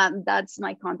informative. That's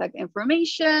my contact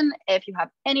information. If you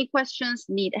have any questions,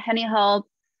 need any help,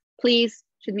 please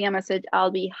shoot me a message. I'll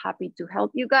be happy to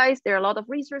help you guys. There are a lot of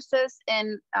resources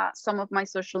in some of my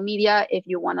social media if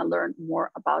you want to learn more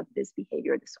about this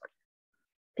behavior disorder.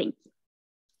 Thank you.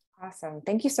 Awesome.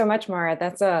 Thank you so much, Moira.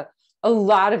 That's a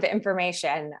lot of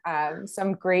information.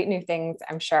 Some great new things,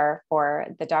 I'm sure, for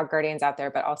the dog guardians out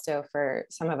there, but also for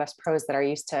some of us pros that are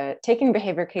used to taking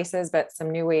behavior cases, but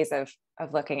some new ways of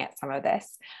looking at some of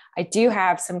this. I do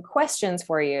have some questions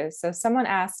for you. So someone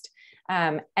asked,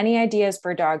 any ideas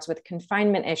for dogs with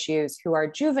confinement issues who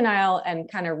are juvenile and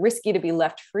kind of risky to be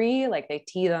left free, like they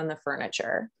teeth on the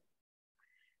furniture?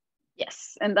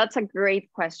 Yes, and that's a great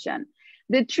question.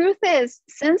 The truth is,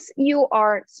 since you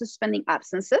are suspending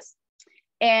absences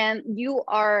and you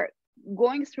are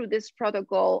going through this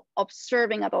protocol,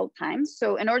 observing at all times.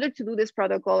 So in order to do this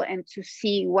protocol and to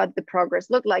see what the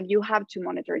progress look like, you have to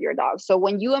monitor your dog. So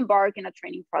when you embark in a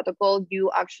training protocol,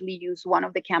 you actually use one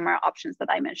of the camera options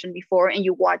that I mentioned before, and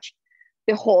you watch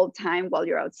the whole time while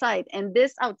you're outside. And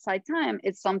this outside time,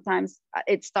 it's sometimes,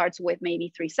 it starts with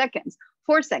maybe 3 seconds,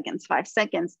 4 seconds, 5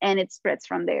 seconds, and it spreads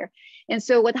from there. And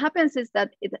so what happens is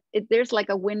that there's like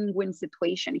a win-win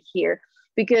situation here,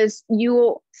 because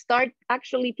you start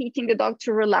actually teaching the dog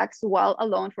to relax while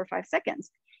alone for 5 seconds,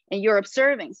 and you're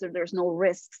observing, so there's no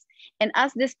risks. And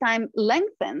as this time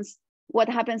lengthens, what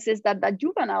happens is that the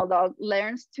juvenile dog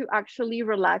learns to actually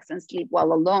relax and sleep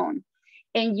while alone.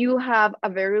 And you have a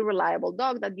very reliable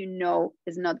dog that you know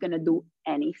is not going to do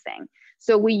anything.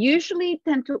 So we usually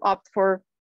tend to opt for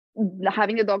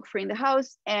having the dog free in the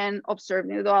house and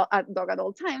observing the dog at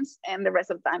all times, and the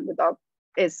rest of the time the dog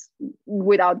is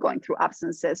without going through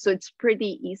absences. So it's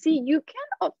pretty easy. You can,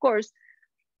 of course,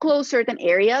 close certain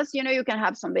areas. You know, you can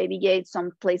have some baby gates,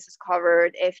 some places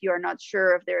covered. If you're not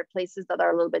sure if there are places that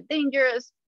are a little bit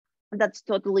dangerous, that's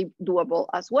totally doable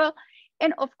as well.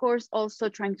 And of course, also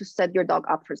trying to set your dog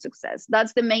up for success.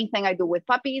 That's the main thing I do with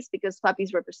puppies, because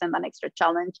puppies represent an extra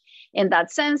challenge in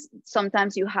that sense.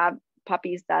 Sometimes you have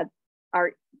puppies that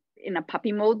are in a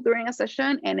puppy mode during a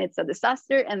session and it's a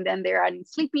disaster, and then they're in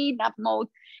sleepy nap mode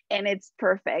and it's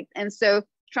perfect. And so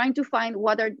trying to find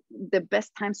what are the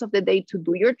best times of the day to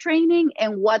do your training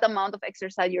and what amount of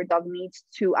exercise your dog needs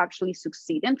to actually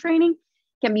succeed in training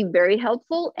can be very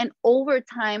helpful. And over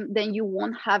time, then you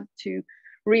won't have to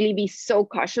really be so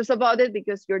cautious about it,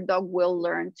 because your dog will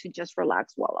learn to just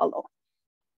relax while alone.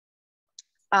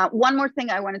 One more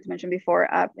thing I wanted to mention before,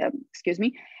 excuse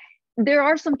me. There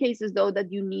are some cases though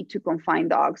that you need to confine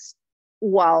dogs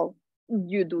while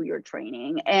you do your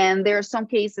training. And there are some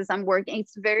cases I'm working,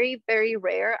 it's very, very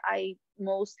rare. I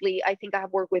think I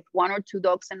have worked with 1 or 2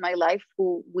 dogs in my life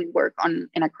who we work on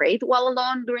in a crate while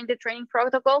alone during the training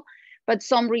protocol. But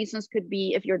some reasons could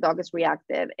be if your dog is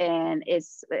reactive and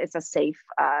it's a safe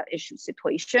issue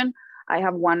situation. I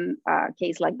have one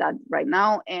case like that right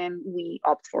now, and we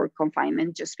opt for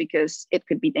confinement just because it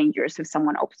could be dangerous if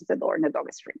someone opens the door and the dog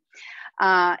is free.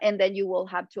 And then you will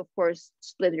have to, of course,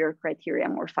 split your criteria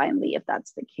more finely if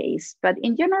that's the case. But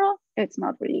in general, it's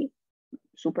not really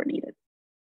super needed.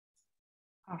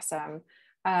 Awesome.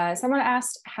 Someone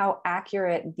asked how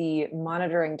accurate the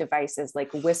monitoring devices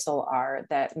like Whistle are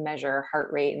that measure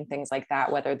heart rate and things like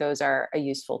that, whether those are a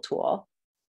useful tool.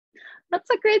 That's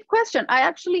a great question. I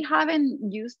actually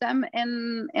haven't used them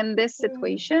in these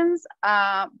situations,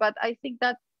 but I think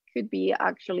that could be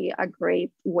actually a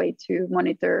great way to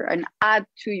monitor and add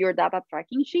to your data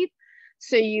tracking sheet,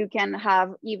 so you can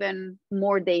have even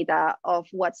more data of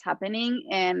what's happening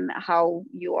and how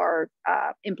you are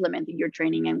implementing your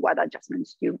training and what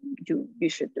adjustments you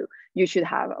should do, you should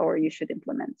have, or you should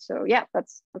implement. So yeah,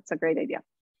 that's a great idea.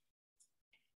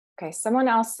 Okay, someone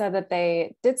else said that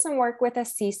they did some work with a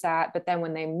CSAT, but then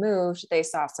when they moved, they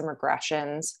saw some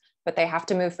regressions, but they have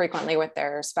to move frequently with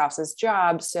their spouse's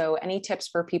job. So any tips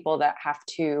for people that have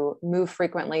to move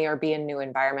frequently or be in new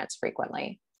environments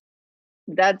frequently?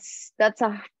 That's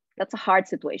a hard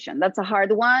situation. That's a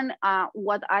hard one.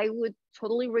 What I would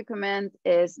totally recommend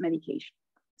is medication.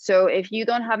 So if you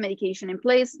don't have medication in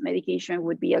place, medication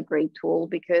would be a great tool,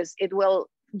 because it will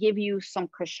give you some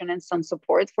cushion and some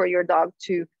support for your dog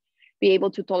to be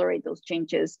able to tolerate those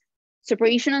changes.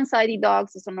 Separation anxiety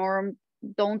dogs, as a norm,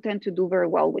 don't tend to do very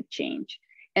well with change.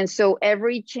 And so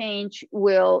every change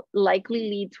will likely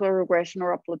lead to a regression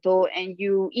or a plateau. And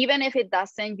you, even if it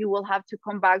doesn't, you will have to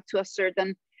come back to a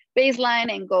certain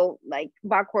baseline and go like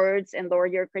backwards and lower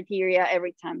your criteria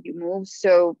every time you move.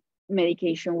 So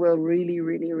medication will really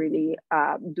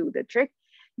do the trick.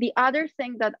 The other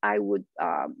thing that I would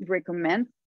recommend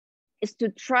is to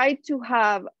try to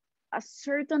have a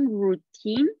certain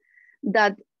routine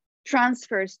that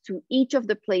transfers to each of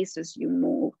the places you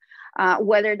move,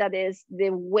 whether that is the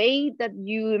way that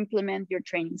you implement your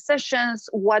training sessions,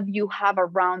 what you have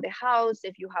around the house,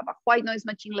 if you have a white noise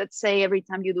machine, let's say, every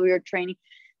time you do your training,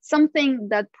 something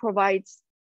that provides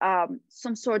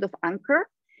some sort of anchor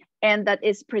and that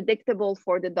is predictable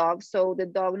for the dog. So the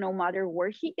dog, no matter where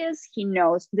he is, he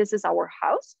knows this is our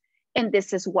house. And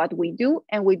this is what we do,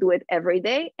 and we do it every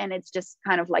day. And it's just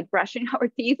kind of like brushing our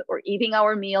teeth or eating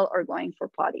our meal or going for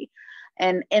potty.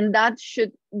 And that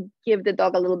should give the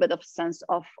dog a little bit of sense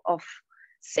of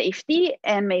safety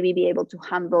and maybe be able to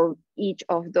handle each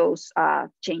of those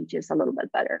changes a little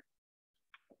bit better.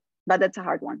 But that's a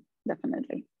hard one,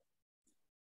 definitely.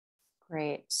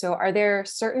 Great. So are there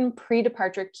certain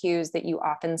pre-departure cues that you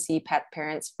often see pet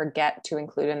parents forget to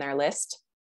include in their list?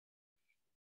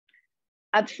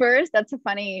 At first, that's a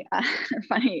funny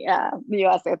you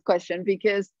ask that question,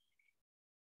 because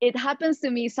it happens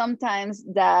to me sometimes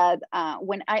that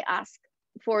when I ask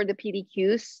for the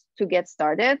PDQs to get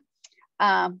started,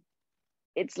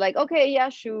 it's like, okay, yeah,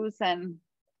 shoes and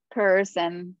purse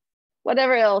and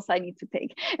whatever else I need to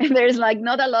take. And there's like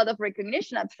not a lot of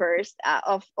recognition at first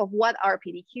of what are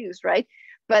PDQs, right?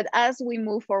 But as we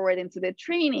move forward into the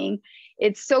training,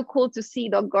 it's so cool to see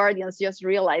dog guardians just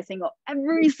realizing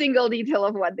every single detail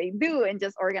of what they do and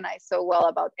just organize so well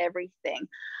about everything.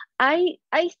 I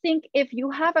think if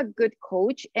you have a good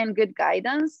coach and good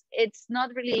guidance, it's not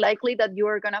really likely that you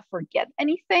are going to forget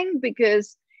anything,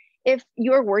 because if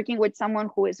you're working with someone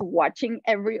who is watching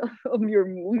every of your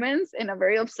movements in a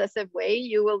very obsessive way,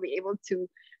 you will be able to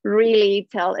really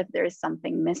tell if there is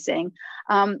something missing.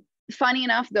 Funny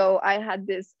enough, though,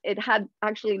 it had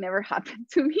actually never happened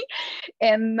to me.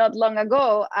 And not long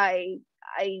ago, I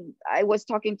was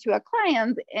talking to a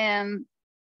client, and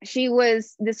she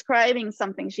was describing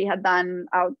something she had done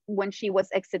out when she was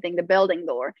exiting the building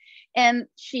door. And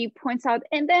she points out,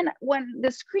 and then when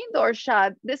the screen door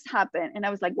shut, this happened. And I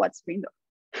was like, what screen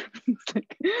door? It's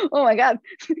like, oh my God,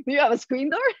 do you have a screen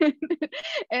door?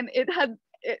 And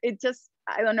it just,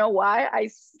 I don't know why,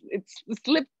 it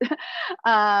slipped.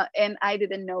 And I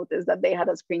didn't notice that they had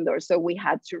a screen door. So we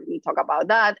had to really talk about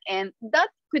that. And that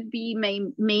could be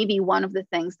maybe one of the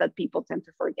things that people tend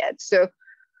to forget. So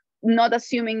not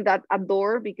assuming that a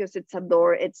door, because it's a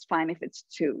door, it's fine if it's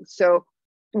two. So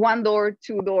one door,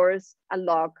 two doors, a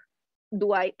lock.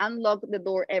 Do I unlock the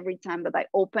door every time that I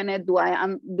open it? Do I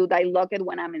lock it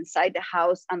when I'm inside the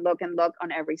house? Unlock and lock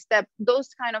on every step. Those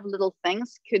kind of little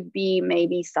things could be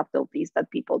maybe subtleties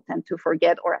that people tend to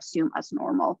forget or assume as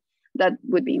normal. That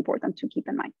would be important to keep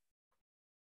in mind.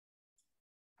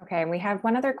 Okay, and we have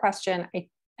one other question.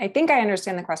 I think I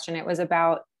understand the question. It was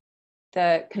about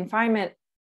the confinement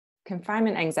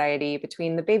anxiety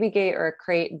between the baby gate or a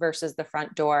crate versus the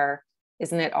front door.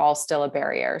 Isn't it all still a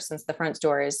barrier, since the front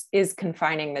door is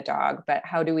confining the dog? But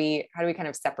how do we kind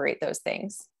of separate those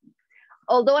things?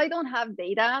 Although I don't have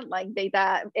data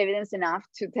evidence enough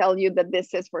to tell you that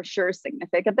this is for sure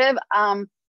significant,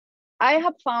 I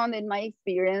have found in my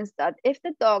experience that if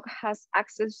the dog has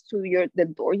access to the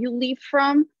door you leave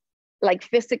from, like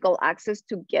physical access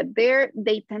to get there,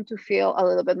 they tend to feel a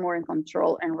little bit more in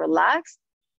control and relaxed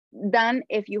than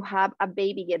if you have a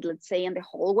baby gate, let's say in the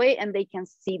hallway, and they can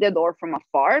see the door from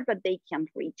afar, but they can't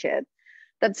reach it.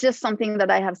 That's just something that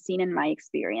I have seen in my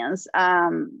experience.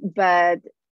 And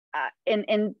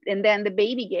then the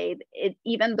baby gate,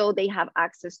 even though they have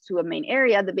access to a main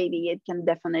area, the baby gate can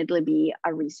definitely be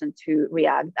a reason to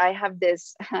react. I have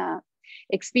this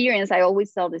experience. I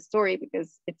always tell this story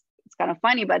because it's kind of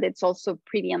funny, but it's also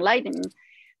pretty enlightening,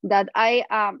 that I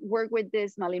work with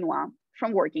this Malinois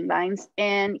from Working Lines,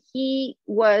 and he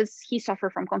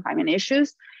suffered from confinement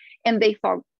issues, and they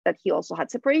thought that he also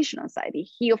had separation anxiety.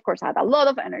 He, of course, had a lot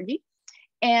of energy.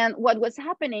 And what was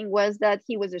happening was that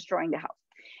he was destroying the house.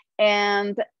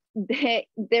 And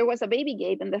there was a baby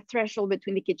gate in the threshold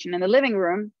between the kitchen and the living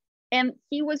room. And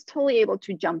he was totally able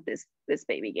to jump this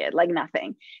baby gate like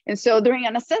nothing. And so during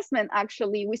an assessment,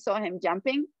 actually, we saw him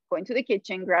jumping, going to the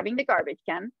kitchen, grabbing the garbage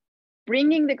can,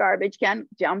 bringing the garbage can,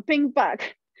 jumping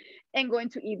back, and going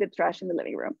to eat the trash in the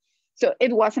living room. So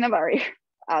it wasn't a barrier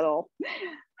at all.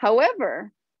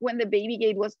 However, when the baby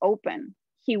gate was open,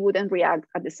 he wouldn't react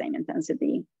at the same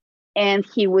intensity, and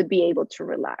he would be able to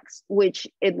relax, which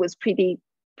it was pretty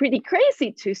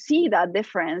crazy to see that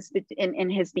difference in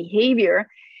his behavior,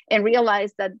 and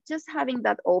realize that just having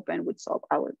that open would solve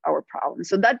our problem.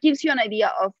 So that gives you an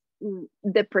idea of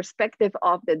the perspective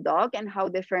of the dog and how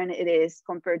different it is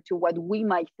compared to what we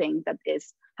might think that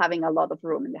is having a lot of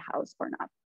room in the house or not.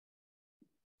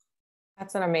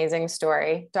 That's an amazing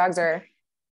story. Dogs are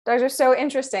so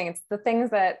interesting. It's the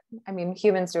things that, I mean,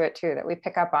 humans do it too, that we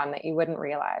pick up on that you wouldn't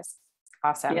realize.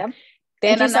 Awesome. Yeah.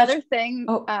 And another thing,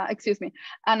 excuse me.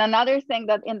 And another thing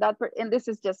that and this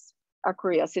is just a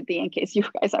curiosity in case you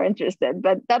guys are interested,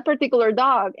 but that particular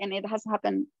dog, and it has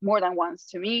happened more than once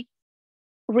to me,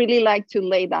 really like to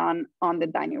lay down on the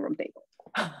dining room table.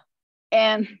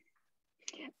 And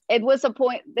there was a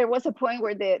point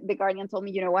where the guardian told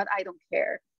me, you know what, I don't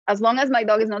care. As long as my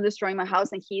dog is not destroying my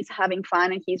house and he's having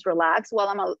fun and he's relaxed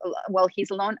while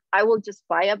he's alone, I will just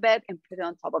buy a bed and put it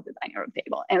on top of the dining room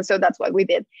table. And so that's what we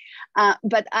did.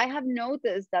 But I have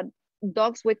noticed that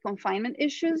dogs with confinement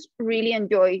issues really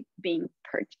enjoy being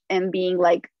perched and being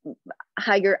like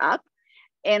higher up,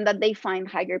 and that they find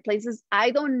higher places.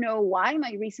 I don't know why.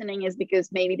 My reasoning is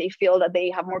because maybe they feel that they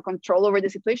have more control over the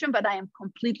situation, but I am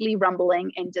completely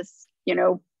rambling and just,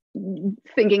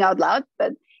 thinking out loud.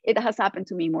 But it has happened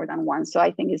to me more than once. So I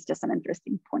think it's just an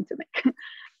interesting point to make.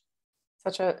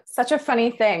 Such a funny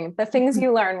thing, the things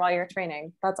you learn while you're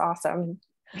training. That's awesome.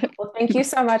 Well, thank you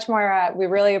so much, Moira. We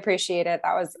really appreciate it.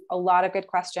 That was a lot of good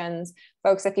questions.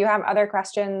 Folks, if you have other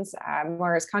questions,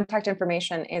 Moira's contact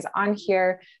information is on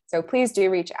here. So please do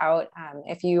reach out.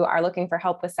 If you are looking for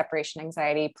help with separation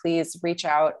anxiety, please reach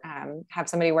out, have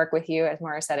somebody work with you. As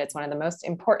Moira said, it's one of the most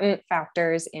important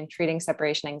factors in treating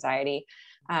separation anxiety.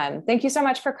 Thank you so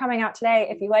much for coming out today.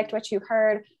 If you liked what you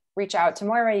heard, reach out to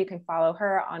Moira. You can follow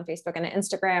her on Facebook and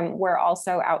Instagram. We're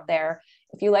also out there.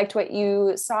 If you liked what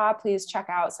you saw, please check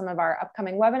out some of our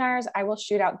upcoming webinars. I will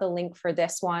shoot out the link for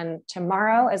this one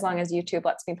tomorrow, as long as YouTube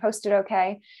lets me post it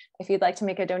okay. If you'd like to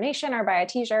make a donation or buy a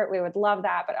t-shirt, we would love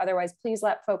that. But otherwise, please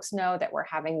let folks know that we're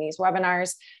having these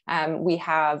webinars. We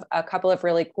have a couple of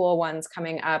really cool ones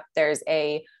coming up. There's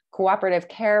a cooperative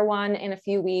care one in a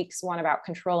few weeks, one about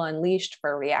control unleashed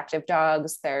for reactive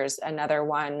dogs. There's another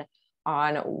one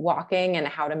on walking and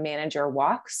how to manage your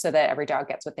walks so that every dog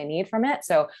gets what they need from it.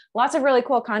 So lots of really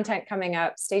cool content coming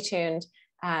up. Stay tuned,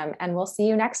 and we'll see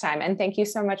you next time. And thank you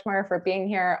so much, Moira, for being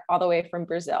here all the way from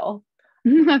Brazil.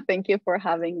 Thank you for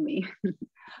having me.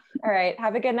 All right.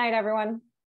 Have a good night, everyone.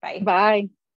 Bye. Bye.